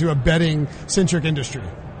evolving into a betting-centric industry?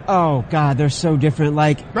 Oh, God, they're so different.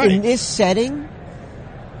 Like, in this setting,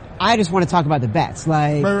 I just want to talk about the bets.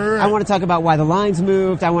 Like, I want to talk about why the lines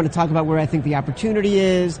moved. I want to talk about where I think the opportunity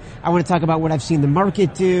is. I want to talk about what I've seen the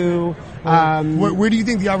market do. Where do you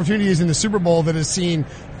think the opportunity is in the Super Bowl that has seen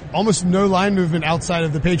almost no line movement outside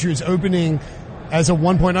of the Patriots opening as a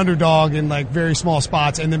 1-point underdog in like very small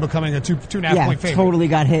spots and then becoming a 2.5 point favorite? Yeah, totally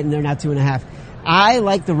got hit and they're now 2.5. I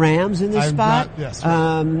like the Rams in this spot.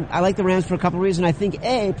 I like the Rams for a couple of reasons. I think,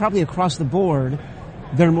 probably across the board,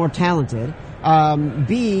 they're more talented.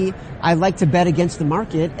 B, I like to bet against the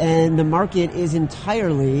market, and the market is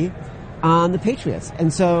entirely on the Patriots.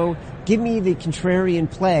 And so give me the contrarian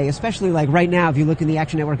play, especially like right now, if you look in the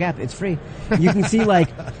Action Network app, it's free. You can see like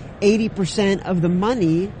 80% of the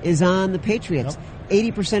money is on the Patriots.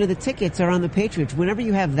 Yep. 80% of the tickets are on the Patriots. Whenever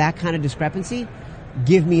you have that kind of discrepancy,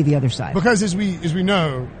 give me the other side. Because as we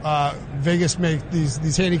know, Vegas make these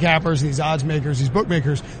handicappers, these odds makers, these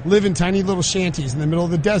bookmakers live in tiny little shanties in the middle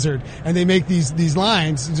of the desert, and they make these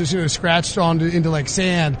lines just scratched into like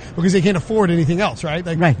sand because they can't afford anything else, right?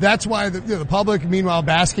 Like right. That's why the public, meanwhile,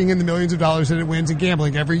 basking in the millions of dollars that it wins in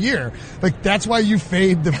gambling every year. Like that's why you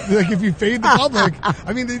fade if you fade the public.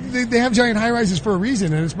 I mean, they have giant high rises for a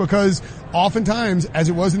reason, and it's because oftentimes, as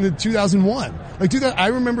it was in the 2001, I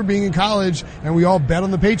remember being in college and we all bet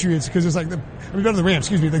on the Patriots because it's like bet on the Rams,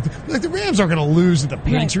 excuse me. Like the Rams aren't going to lose to the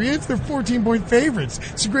Patriots. They're 14-point favorites.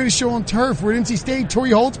 It's the greatest show on turf. We're at NC State.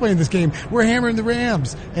 Torrey Holt's playing this game. We're hammering the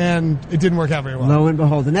Rams, and it didn't work out very well. Lo and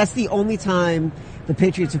behold, and that's the only time the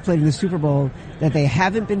Patriots have played in the Super Bowl that they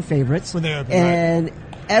haven't been favorites. And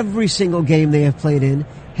every single game they have played in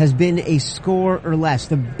has been a score or less.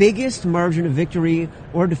 The biggest margin of victory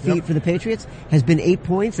or defeat for the Patriots has been 8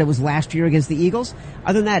 points. That was last year against the Eagles.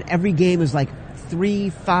 Other than that, every game is like 3,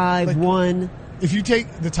 5, 1. If you take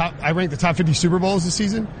I ranked the top 50 Super Bowls this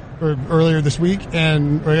season, or earlier this week,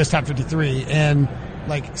 or I guess top 53, and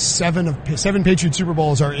like seven Patriot Super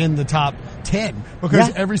Bowls are in the top 10 because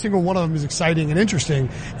every single one of them is exciting and interesting.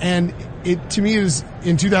 And it, to me, is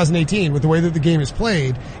in 2018 with the way that the game is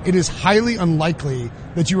played, it is highly unlikely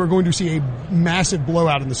that you are going to see a massive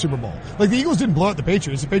blowout in the Super Bowl. Like the Eagles didn't blow out the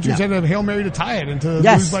Patriots. The Patriots had a Hail Mary to tie it and to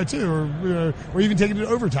lose by 2 or even take it to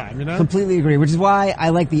overtime, Completely agree, which is why I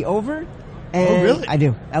like the over. And really? I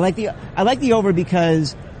do. I like the over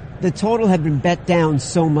because the total had been bet down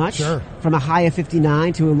so much from a high of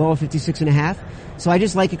 59 to a low of 56.5. So I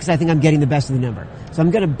just like it because I think I'm getting the best of the number. So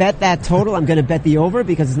I'm going to bet that total. I'm going to bet the over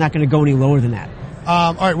because it's not going to go any lower than that.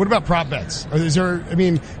 All right. What about prop bets? Because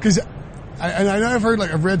I know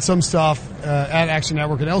I've read some stuff at Action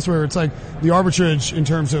Network and elsewhere. It's like the arbitrage in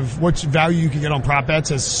terms of what value you can get on prop bets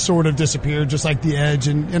has sort of disappeared, just like the edge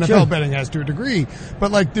and NFL betting has to a degree.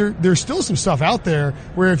 But like there's still some stuff out there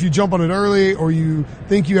where if you jump on it early or you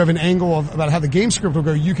think you have an angle about how the game script will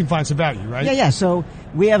go, you can find some value, right? Yeah. So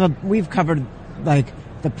we've covered like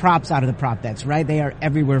the props out of the prop bets, right? They are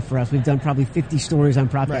everywhere for us. We've done probably 50 stories on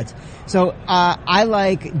prop bets. So, I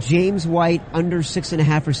like James White under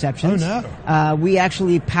 6.5 receptions. Oh no. We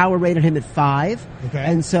actually power rated him at 5. Okay.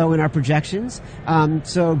 And so in our projections,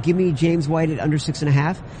 so give me James White at under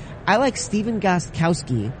 6.5. I like Steven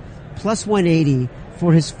Gostkowski plus 180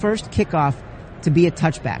 for his first kickoff to be a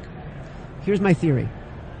touchback. Here's my theory.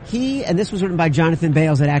 And this was written by Jonathan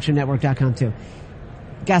Bales at actionnetwork.com too.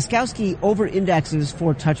 Gostkowski over-indexes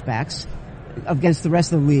for touchbacks against the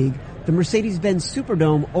rest of the league. The Mercedes-Benz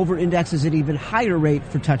Superdome over-indexes at an even higher rate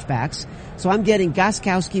for touchbacks. So I'm getting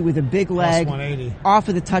Gostkowski with a big leg off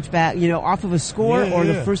of the touchback, off of a score or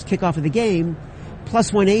the first kickoff of the game,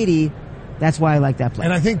 plus 180. That's why I like that play.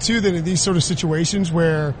 And I think, too, that in these sort of situations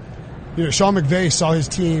where Sean McVay saw his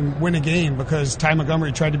team win a game because Ty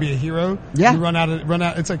Montgomery tried to be a hero. Yeah. Run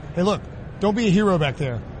out. It's like, hey, look, don't be a hero back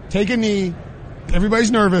there. Take a knee.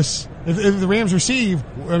 Everybody's nervous. If the Rams receive,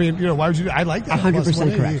 why would you? I like that.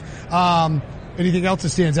 100% correct. Anything else that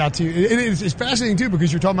stands out to you? It's fascinating too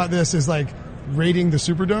because you're talking about this as like rating the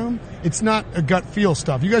Superdome. It's not a gut feel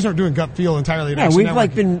stuff. You guys aren't doing gut feel entirely. Yeah,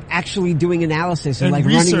 we've been actually doing analysis and like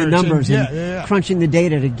running the numbers and crunching the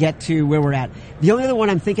data to get to where we're at. The only other one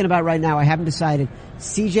I'm thinking about right now, I haven't decided.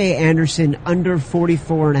 C.J. Anderson under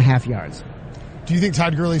 44.5 yards. Do you think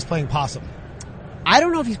Todd Gurley's playing possum? I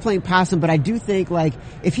don't know if he's playing possum, but I do think, like,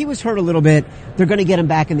 if he was hurt a little bit, they're going to get him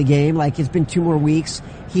back in the game. Like, it's been 2 more weeks.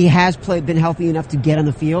 He has been healthy enough to get on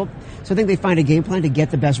the field. So I think they find a game plan to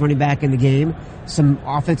get the best running back in the game, some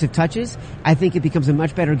offensive touches. I think it becomes a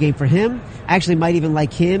much better game for him. I actually might even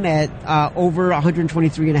like him at over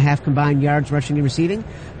 123.5 combined yards rushing and receiving.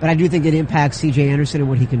 But I do think it impacts C.J. Anderson and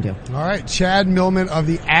what he can do. All right. Chad Millman of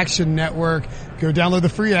the Action Network. Go download the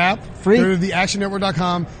free app. Free. Go to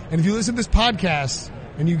theactionnetwork.com. And if you listen to this podcast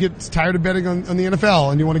and you get tired of betting on the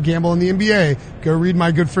NFL and you want to gamble on the NBA, go read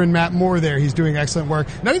my good friend Matt Moore there. He's doing excellent work.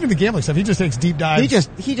 Not even the gambling stuff. He just takes deep dives.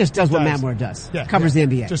 He just does what Matt Moore does. Covers the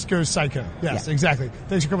NBA. Just goes psycho. Yes, exactly.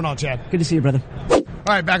 Thanks for coming on, Chad. Good to see you, brother.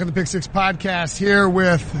 All right, back on the Pick Six podcast here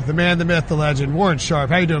with the man, the myth, the legend, Warren Sharp.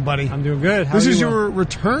 How you doing, buddy? I'm doing good. This is your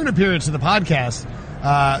return appearance to the podcast.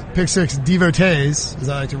 Pick Six devotees, as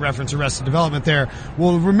I like to reference Arrested Development there,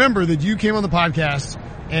 will remember that you came on the podcast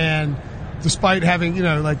and despite having, you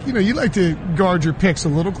like to guard your picks a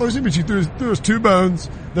little closely, but you threw us 2 bones,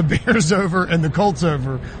 the Bears over and the Colts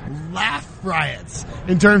over. Laugh riots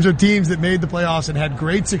in terms of teams that made the playoffs and had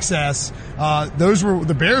great success.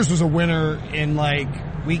 The Bears was a winner in like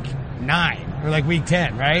week 9 or like week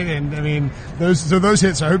 10, right? And I mean, those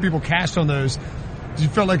hits, I hope people cashed on those. Did you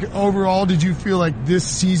feel like overall, did you feel like this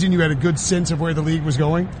season you had a good sense of where the league was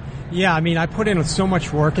going? Yeah, I mean, I put in so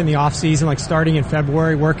much work in the off season, like starting in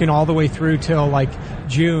February, working all the way through till like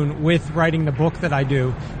June with writing the book that I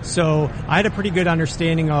do. So I had a pretty good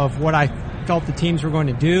understanding of what I felt the teams were going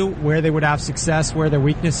to do, where they would have success, where their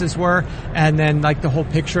weaknesses were, and then like the whole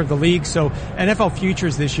picture of the league. So NFL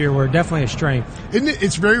futures this year were definitely a strength. Isn't it?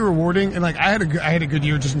 It's very rewarding, and like I had a good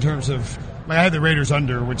year just in terms of. Like I had the Raiders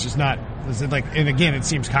under, which is not, and again, it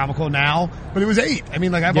seems comical now, but it was 8. I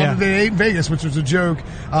mean, like I bought it at 8 in Vegas, which was a joke.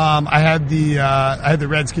 I had the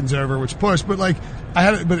Redskins over, which pushed, but like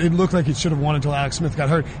but it looked like it should have won until Alex Smith got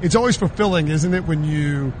hurt. It's always fulfilling, isn't it, when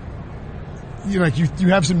you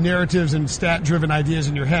have some narratives and stat-driven ideas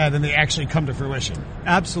in your head and they actually come to fruition.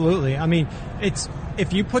 Absolutely. I mean,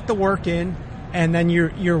 if you put the work in, and then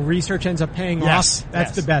your research ends up paying off.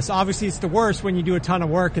 That's the best. Obviously, it's the worst when you do a ton of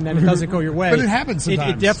work and then it doesn't go your way. But it happens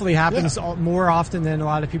sometimes. It definitely happens more often than a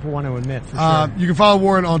lot of people want to admit, for sure. You can follow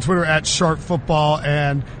Warren on Twitter at @SharpFootball.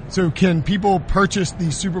 And so can people purchase the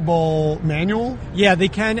Super Bowl manual? Yeah, they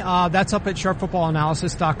can. That's up at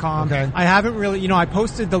sharpfootballanalysis.com. Okay. I haven't really, I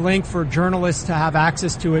posted the link for journalists to have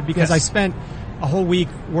access to it because I spent a whole week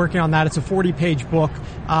working on that. It's a 40-page book.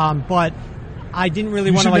 But I didn't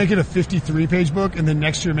really want to make it a 53-page book, and then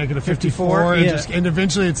next year make it a 54, and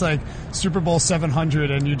eventually it's like Super Bowl 700,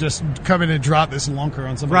 and you just come in and drop this lunker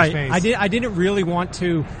on somebody's face. I didn't really want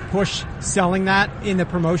to push selling that in the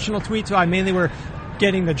promotional tweet, so I mainly were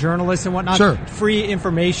getting the journalists and whatnot. Sure. Free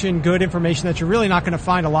information, good information that you're really not going to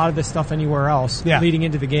find a lot of this stuff anywhere else leading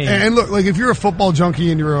into the game. And look, like if you're a football junkie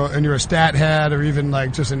and you're a stat head, or even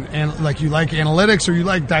like just like you like analytics or you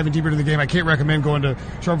like diving deeper into the game, I can't recommend going to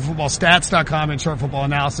sharpfootballstats.com and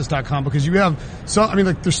sharpfootballanalysis.com because you have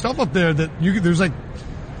there's stuff up there that there's like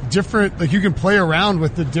different, like you can play around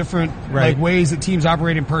with the different like ways that teams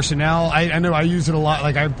operate in personnel. I know I use it a lot.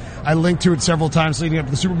 Like I linked to it several times leading up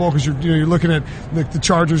to the Super Bowl because you're looking at the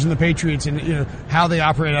Chargers and the Patriots and how they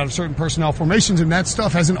operate out of certain personnel formations, and that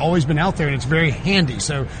stuff hasn't always been out there, and it's very handy.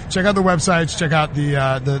 So check out the websites, check out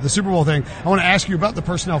the Super Bowl thing. I want to ask you about the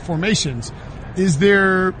personnel formations.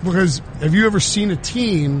 Because have you ever seen a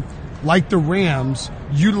team like the Rams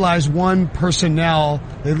utilize one personnel?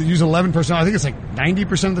 They use 11 personnel. I think it's like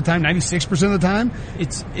 90% of the time, 96% of the time.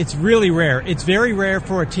 It's really rare. It's very rare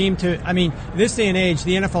for a team to, this day and age,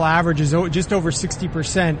 the NFL average is just over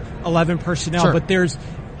 60% 11 personnel, sure. But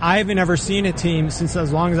I haven't ever seen a team since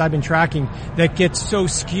as long as I've been tracking that gets so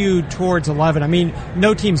skewed towards 11.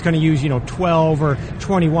 No team's going to use, 12 or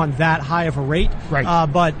 21 that high of a rate. Right.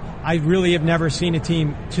 But I really have never seen a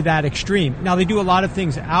team to that extreme. Now, they do a lot of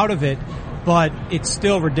things out of it, but it's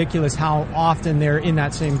still ridiculous how often they're in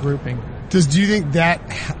that same grouping. Do you think that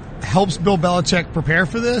helps Bill Belichick prepare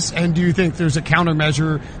for this? And do you think there's a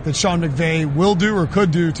countermeasure that Sean McVay will do or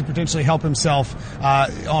could do to potentially help himself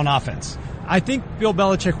on offense? I think Bill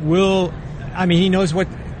Belichick will. He knows what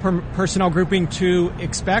personnel grouping to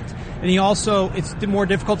expect, and it's more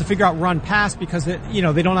difficult to figure out run pass because they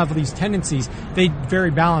don't have these tendencies. They very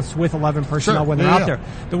balanced with 11 personnel when they're out there.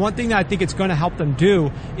 The one thing that I think it's going to help them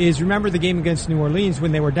do is remember the game against New Orleans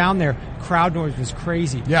when they were down there. Crowd noise was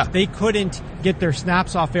crazy. Yeah. They couldn't get their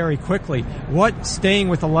snaps off very quickly. What staying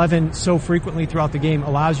with 11 so frequently throughout the game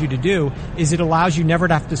allows you to do is it allows you never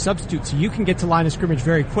to have to substitute, so you can get to line of scrimmage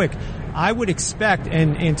very quick. I would expect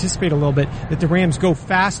and anticipate a little bit that the Rams go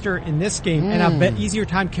faster in this game and have an easier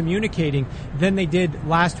time communicating than they did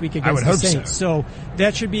last week against the Saints. So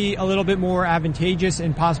that should be a little bit more advantageous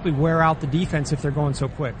and possibly wear out the defense if they're going so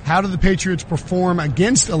quick. How do the Patriots perform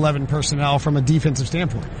against 11 personnel from a defensive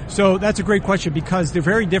standpoint? So that's a great question because they're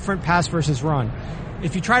very different pass versus run.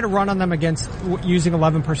 If you try to run on them against using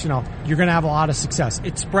 11 personnel, you're going to have a lot of success.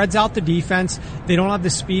 It spreads out the defense. They don't have the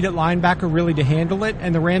speed at linebacker really to handle it,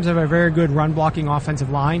 and the Rams have a very good run-blocking offensive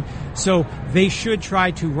line, so they should try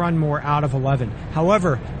to run more out of 11.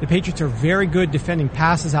 However, the Patriots are very good defending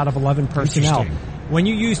passes out of 11 personnel. When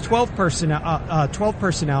you use 12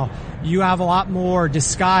 personnel, you have a lot more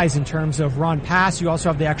disguise in terms of run pass. You also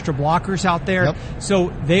have the extra blockers out there. Yep.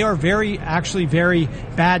 So they are very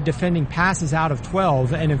bad defending passes out of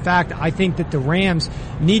 12. And in fact, I think that the Rams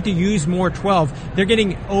need to use more 12. They're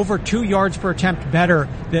getting over 2 yards per attempt better.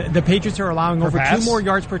 The Patriots are allowing over 2 more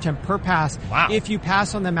yards per attempt per pass. Wow. If you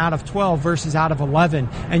pass on them out of 12 versus out of 11.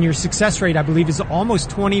 And your success rate, I believe, is almost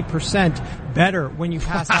 20% better when you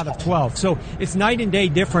pass out of 12. So it's night and day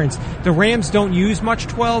difference. The Rams don't use much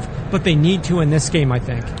 12, but they need to in this game, I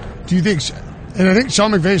think. Do you think, and I think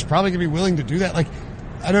Sean McVay is probably going to be willing to do that. Like,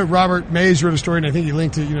 I know Robert Mays wrote a story, and I think he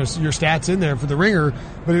linked to, your stats in there for the Ringer,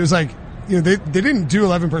 but it was like, they didn't do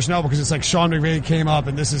 11 personnel because it's like Sean McVay came up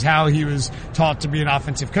and this is how he was taught to be an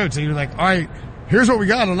offensive coach. So you're like, all right, here's what we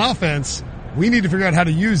got on offense. We need to figure out how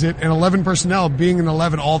to use it, and 11 personnel being an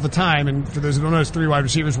 11 all the time, and for those who don't know, it's 3 wide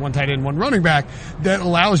receivers, 1 tight end, 1 running back, that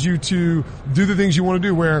allows you to do the things you want to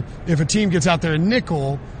do, where if a team gets out there in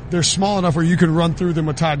nickel, they're small enough where you can run through them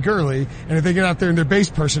with Todd Gurley, and if they get out there in their base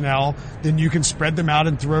personnel, then you can spread them out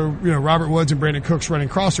and throw, Robert Woods and Brandon Cooks running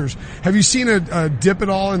crossers. Have you seen a dip at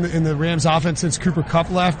all in the Rams offense since Cooper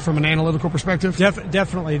Kupp left from an analytical perspective?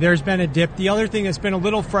 Definitely. There's been a dip. The other thing that's been a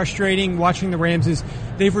little frustrating watching the Rams is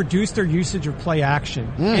they've reduced their usage of play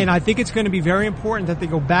action. And I think it's going to be very important that they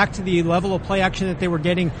go back to the level of play action that they were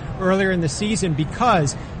getting earlier in the season,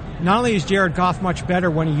 because not only is Jared Goff much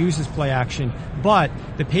better when he uses play action, but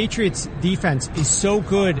the Patriots defense is so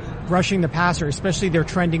good rushing the passer, especially they're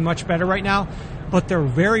trending much better right now, but they're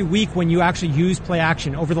very weak when you actually use play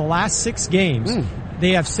action. Over the last 6 games,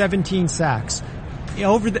 they have 17 sacks.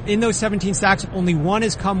 In those 17 sacks, only 1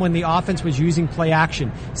 has come when the offense was using play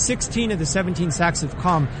action. 16 of the 17 sacks have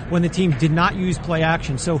come when the team did not use play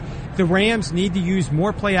action. So the Rams need to use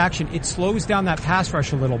more play action. It slows down that pass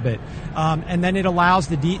rush a little bit. And then it allows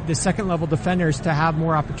the second level defenders to have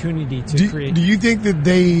more opportunity to create. Do you think that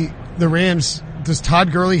the Rams, does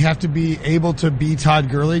Todd Gurley have to be able to be Todd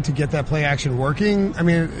Gurley to get that play action working? I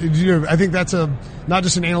mean, I think that's not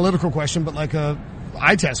just an analytical question, but like a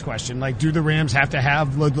eye test question. Like, do the Rams have to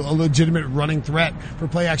have a legitimate running threat for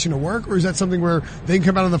play action to work, or is that something where they can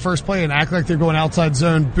come out on the first play and act like they're going outside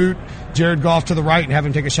zone, boot Jared Goff to the right, and have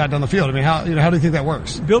him take a shot down the field? I mean, how do you think that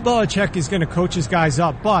works? Bill Belichick is going to coach his guys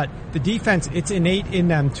up, but the defense, it's innate in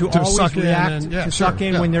them to always react, suck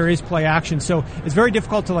in when there is play action. So it's very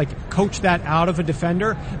difficult to coach that out of a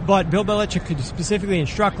defender. But Bill Belichick could specifically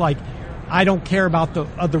instruct, I don't care about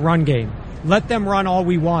the run game. Let them run all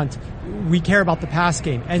we want. We care about the pass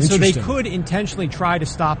game. And so they could intentionally try to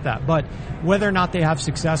stop that. But whether or not they have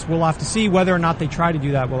success, we'll have to see. Whether or not they try to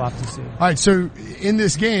do that, we'll have to see. All right, so in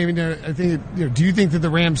this game, I think, do you think that the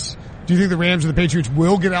Rams or the Patriots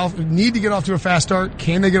need to get off to a fast start?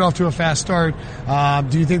 Can they get off to a fast start?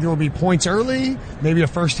 Do you think there will be points early? Maybe a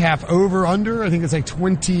first half over, under? I think it's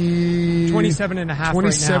 27 and a half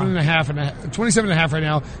 27 and a half right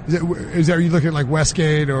now. Are you looking at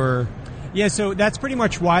Westgate or? Yeah, so that's pretty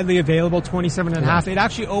much widely available, 27 and a half. It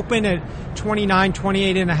actually opened at 29,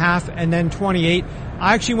 28 and a half, and then 28.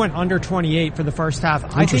 I actually went under 28 for the first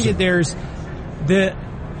half. I think that there's the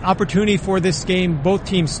opportunity for this game. Both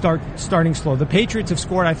teams starting slow. The Patriots have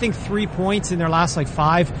scored, I think, 3 points in their last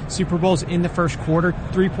 5 Super Bowls in the first quarter,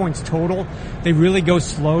 3 points total. They really go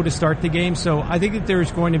slow to start the game. So I think that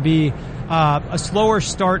there's going to be a slower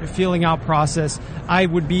start feeling out process. I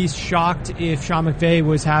would be shocked if Sean McVay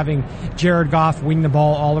was having Jared Goff wing the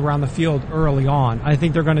ball all around the field early on. I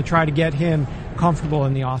think they're going to try to get him comfortable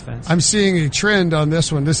in the offense. I'm seeing a trend on this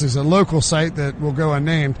one. This is a local site that will go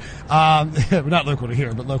unnamed. Not local to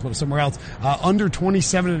here, but local to somewhere else. Under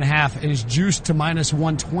 27 and a half is juiced to minus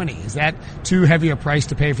 120. Is that too heavy a price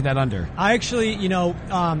to pay for that under? I actually,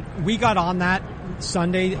 we got on that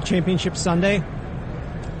Sunday, Championship Sunday.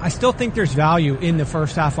 I still think there's value in the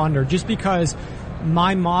first half under, just because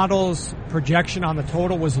my model's projection on the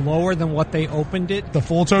total was lower than what they opened it. The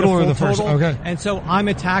full total or the first? Okay. And so I'm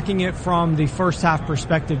attacking it from the first half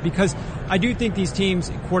perspective, because I do think these teams,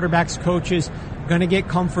 quarterbacks, coaches, going to get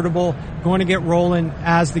comfortable, going to get rolling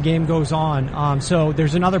as the game goes on. So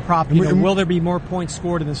there's another prop. Will there be more points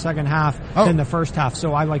scored in the second half than the first half?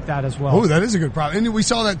 So I like that as well. Oh, that is a good prop. And we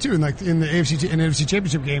saw that too in the AFC and NFC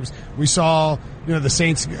Championship games. We saw,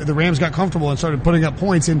 the Rams got comfortable and started putting up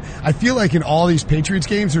points. And I feel like in all these Patriots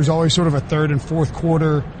games, there's always sort of a third and fourth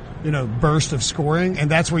quarter, burst of scoring.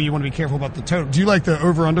 And that's where you want to be careful about the total. Do you like the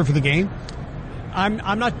over-under for the game?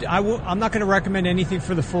 I'm not going to recommend anything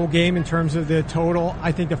for the full game in terms of the total.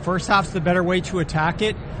 I think the first half's the better way to attack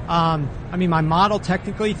it. My model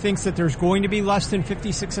technically thinks that there's going to be less than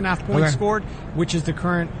 56.5 points scored, which is the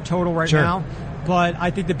current total right now. But I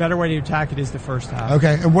think the better way to attack it is the first half.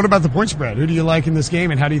 Okay. And what about the point spread? Who do you like in this game,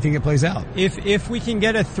 and how do you think it plays out? If we can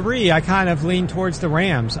get a 3, I kind of lean towards the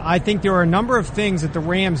Rams. I think there are a number of things that the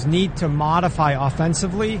Rams need to modify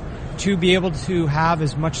offensively to be able to have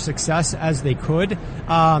as much success as they could.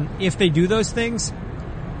 If they do those things,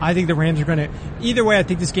 I think the Rams are going to... Either way, I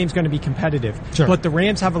think this game's going to be competitive. Sure. But the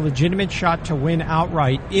Rams have a legitimate shot to win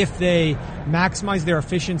outright if they maximize their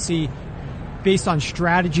efficiency based on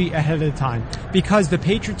strategy ahead of time. Because the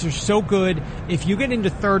Patriots are so good, if you get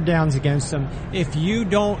into third downs against them, if you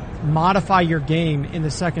don't modify your game in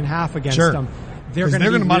the second half against them, they're going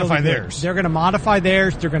to modify theirs. They're going to modify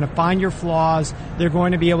theirs. They're going to find your flaws. They're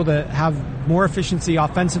going to be able to have more efficiency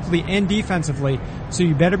offensively and defensively. So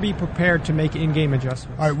you better be prepared to make in-game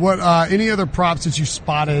adjustments. All right. What any other props that you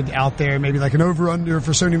spotted out there? Maybe like an over/under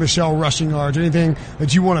for Sony Michel rushing yards. Anything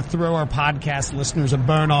that you want to throw our podcast listeners a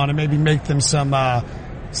bone on and maybe make them some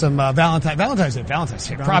Valentine's Day.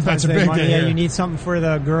 Prop bets are big money, day yeah, here. you need something for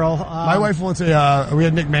the girl. My wife wants we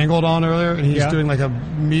had Nick Mangold on earlier, and he's doing like a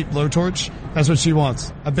meat blowtorch. That's what she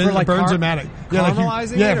wants. A for like Burns-O-Matic.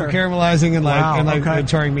 Caramelizing for caramelizing and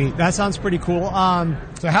charring meat. That sounds pretty cool.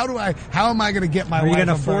 So how am I going to get my wife? Are you going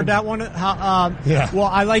to afford that one? Well,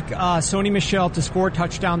 I like Sony Michel to score a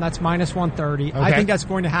touchdown. That's -130. Okay. I think that's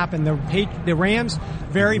going to happen. The Rams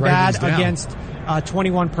very bad against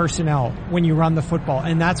 21 personnel when you run the football,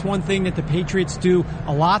 and that's one thing that the Patriots do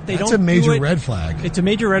a lot. That's a major red flag. It's a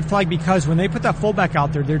major red flag because when they put that fullback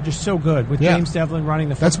out there, they're just so good with James Devlin running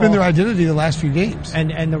the football. That's been their identity the last few games.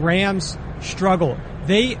 And the Rams struggle.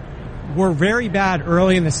 They were very bad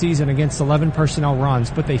early in the season against 11 personnel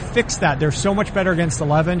runs, but they fixed that. They're so much better against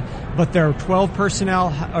 11, but their 12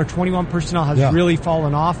 personnel or 21 personnel has really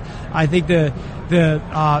fallen off. I think the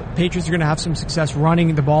Patriots are going to have some success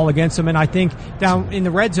running the ball against them, and I think down in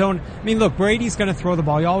the red zone, look, Brady's going to throw the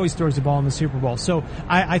ball. He always throws the ball in the Super Bowl. So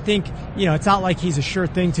I think, it's not like he's a sure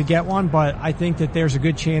thing to get one, but I think that there's a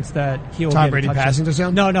good chance that he'll Tom get Brady a touchdown. Passing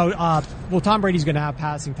touchdown? No. Well, Tom Brady's going to have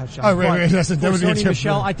passing touchdowns. Oh, right. That would be Sony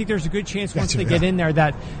Michel, I think there's a good chance once they get in there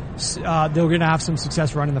that they're going to have some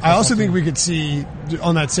success running the football. I also think we could see,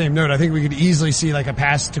 on that same note, I think we could easily see like a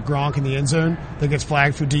pass to Gronk in the end zone that gets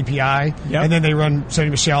flagged for DPI, and then they run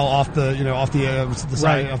Sony Michel off the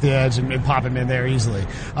side, off the edge, and pop him in there easily.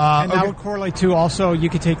 And that would correlate to also you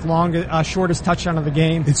could take shortest touchdown of the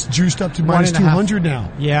game. It's juiced up to -200 now.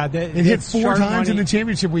 Yeah, it hit 4 times in the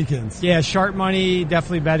championship weekends. Yeah, sharp money,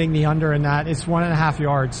 definitely betting the under in that. It's 1.5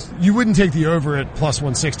 yards. You wouldn't take the over at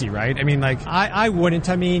 +160, right? I wouldn't.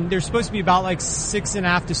 There's supposed to be about like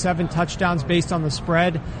 6.5 to 7 touchdowns based on the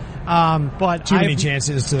spread. But too many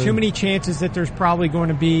chances that there's probably going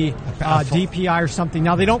to be DPI or something.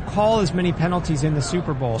 Now they don't call as many penalties in the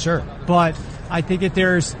Super Bowl. Sure. But I think that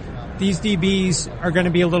these DBs are going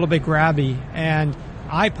to be a little bit grabby, and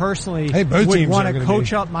I personally would want to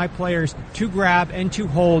coach up my players to grab and to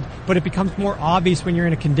hold, but it becomes more obvious when you're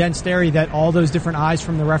in a condensed area that all those different eyes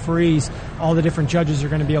from the referees, all the different judges are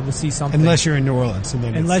going to be able to see something. Unless you're in New Orleans.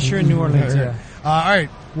 Unless you're in New Orleans, yeah. All right,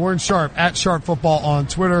 Warren Sharp, at Sharp Football on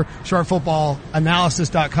Twitter.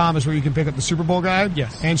 SharpFootballAnalysis.com is where you can pick up the Super Bowl guide.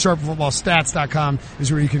 Yes. And SharpFootballStats.com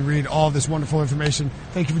is where you can read all of this wonderful information.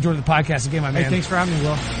 Thank you for joining the podcast again, my man. Hey, thanks for having me,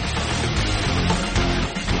 Will.